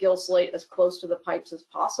get the gill slate as close to the pipes as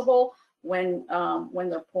possible when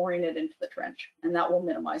they're pouring it into the trench, and that will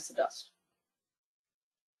minimize the dust.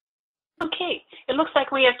 Okay, it looks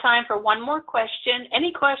like we have time for one more question.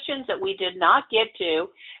 Any questions that we did not get to,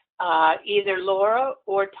 either Laura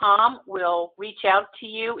or Tom will reach out to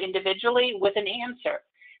you individually with an answer.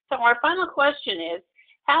 So our final question is,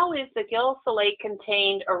 how is the gill slate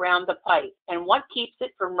contained around the pipe, and what keeps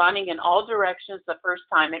it from running in all directions the first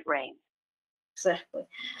time it rains? Exactly.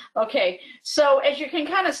 Okay, so as you can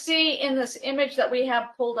kind of see in this image that we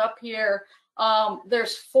have pulled up here,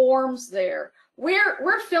 there's forms there.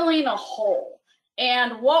 We're filling a hole,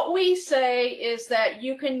 and what we say is that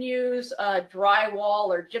you can use drywall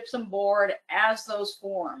or gypsum board as those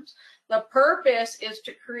forms. The purpose is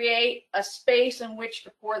to create a space in which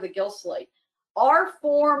to pour the gill slate. Are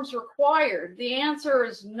forms required? The answer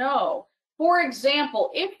is no. For example,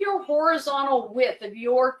 if your horizontal width of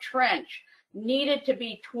your trench needed to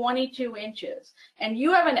be 22 inches and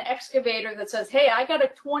you have an excavator that says, hey, I got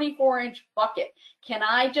a 24-inch bucket, can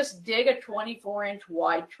I just dig a 24-inch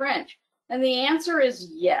wide trench? And the answer is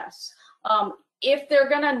yes. If they're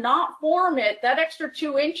going to not form it, that extra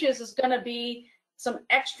 2 inches is going to be some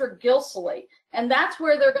extra gill slate, and that's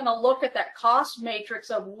where they're going to look at that cost matrix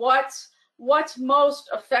of what's what's most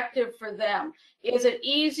effective for them. Is it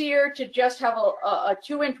easier to just have a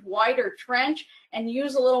 2-inch wider trench and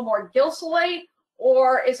use a little more gilsolate,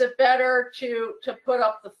 or is it better to put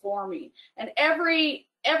up the forming? And every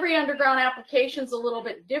underground application is a little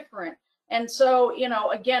bit different. And so, you know,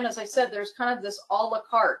 again, as I said, there's kind of this a la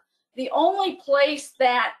carte. The only place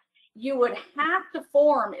that you would have to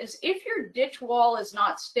form is if your ditch wall is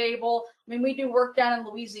not stable. I mean, we do work down in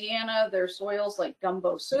Louisiana. There's soils like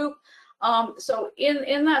gumbo soup. So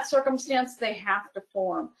in that circumstance, they have to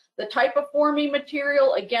form. The type of forming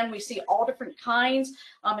material, again, we see all different kinds.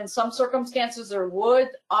 In some circumstances, they're wood.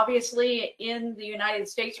 Obviously, in the United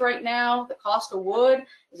States right now, the cost of wood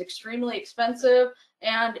is extremely expensive.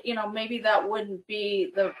 And, you know, maybe that wouldn't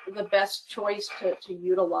be the best choice to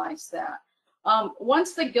utilize that.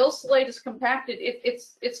 Once the gilsolate is compacted,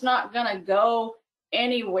 it's not going to go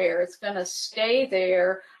anywhere. It's going to stay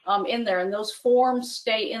there, in there, and those forms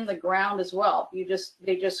stay in the ground as well.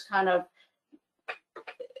 They just kind of,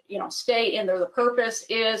 you know, stay in there. The purpose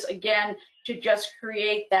is, again, to just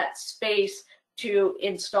create that space to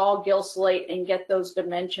install gilsolate and get those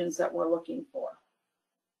dimensions that we're looking for.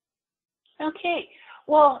 Okay.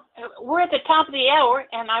 Well, we're at the top of the hour,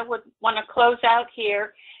 and I would want to close out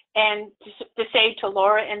here and to say to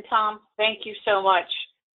Laura and Tom, thank you so much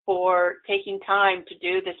for taking time to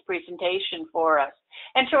do this presentation for us.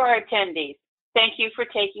 And to our attendees, thank you for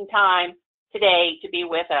taking time today to be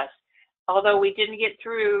with us. Although we didn't get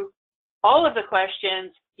through all of the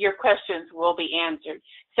questions, your questions will be answered.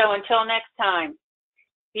 So until next time,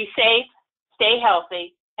 be safe, stay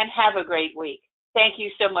healthy, and have a great week. Thank you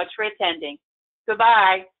so much for attending.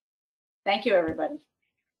 Goodbye. Thank you, everybody.